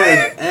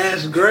 man,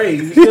 ash gray.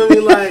 You feel me?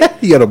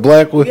 Like, You got a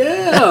black one.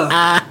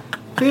 yeah,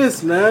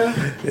 piss,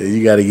 man. Yeah,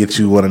 you got to get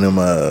you one of them,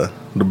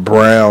 the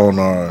brown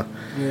or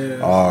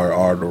Yeah.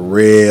 or the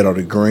red or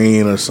the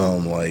green or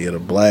something like. Yeah, the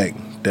black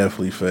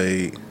definitely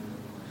fade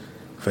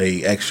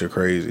extra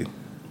crazy.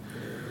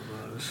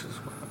 This is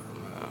wild,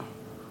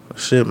 man.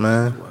 Shit,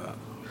 man. Wow.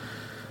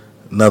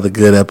 Another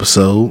good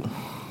episode.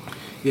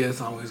 Yeah,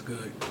 it's always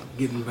good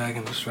getting back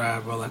in the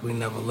stride, bro. Like we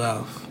never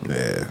left.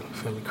 Yeah.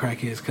 Feel me?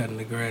 Crackheads cutting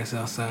the grass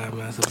outside,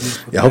 man. It's a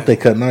beautiful. Yeah, I hope they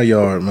thing. cutting our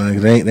yard, man.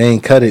 'Cause they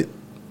ain't cut it.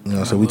 You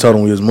know, so we told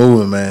them we was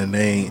moving, man.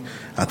 They ain't.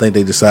 I think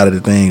they decided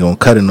that they ain't gonna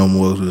cut it no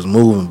more 'cause we was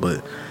moving,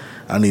 but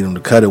I need them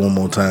to cut it one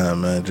more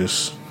time, man.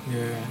 Just Yeah,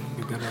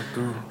 get that up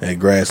through. that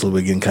grass a little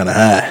bit getting kind of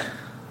high.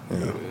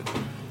 Yeah.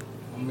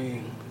 I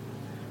mean,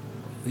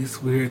 at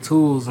least we hear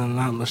tools and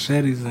not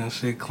machetes and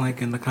shit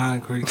clanking the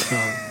concrete, so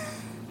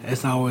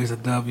it's always a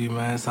W,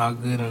 man. It's all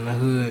good in the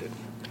hood.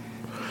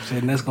 Shit,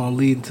 and that's gonna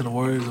lead into the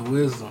words of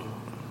wisdom.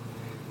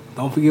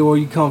 Don't forget where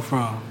you come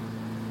from.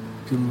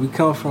 'Cause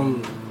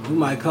we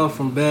might come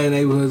from bad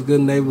neighborhoods, good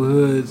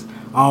neighborhoods,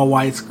 all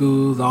white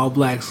schools, all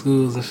black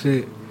schools and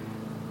shit.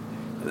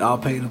 It all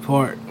paid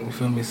apart, you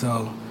feel me?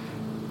 So,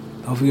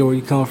 don't forget where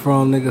you come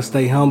from, nigga.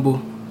 Stay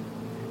humble.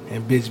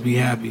 And bitch, be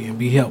happy and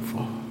be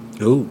helpful.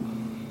 Ooh.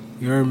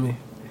 You heard me?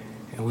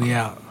 And we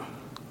out.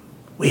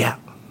 We out.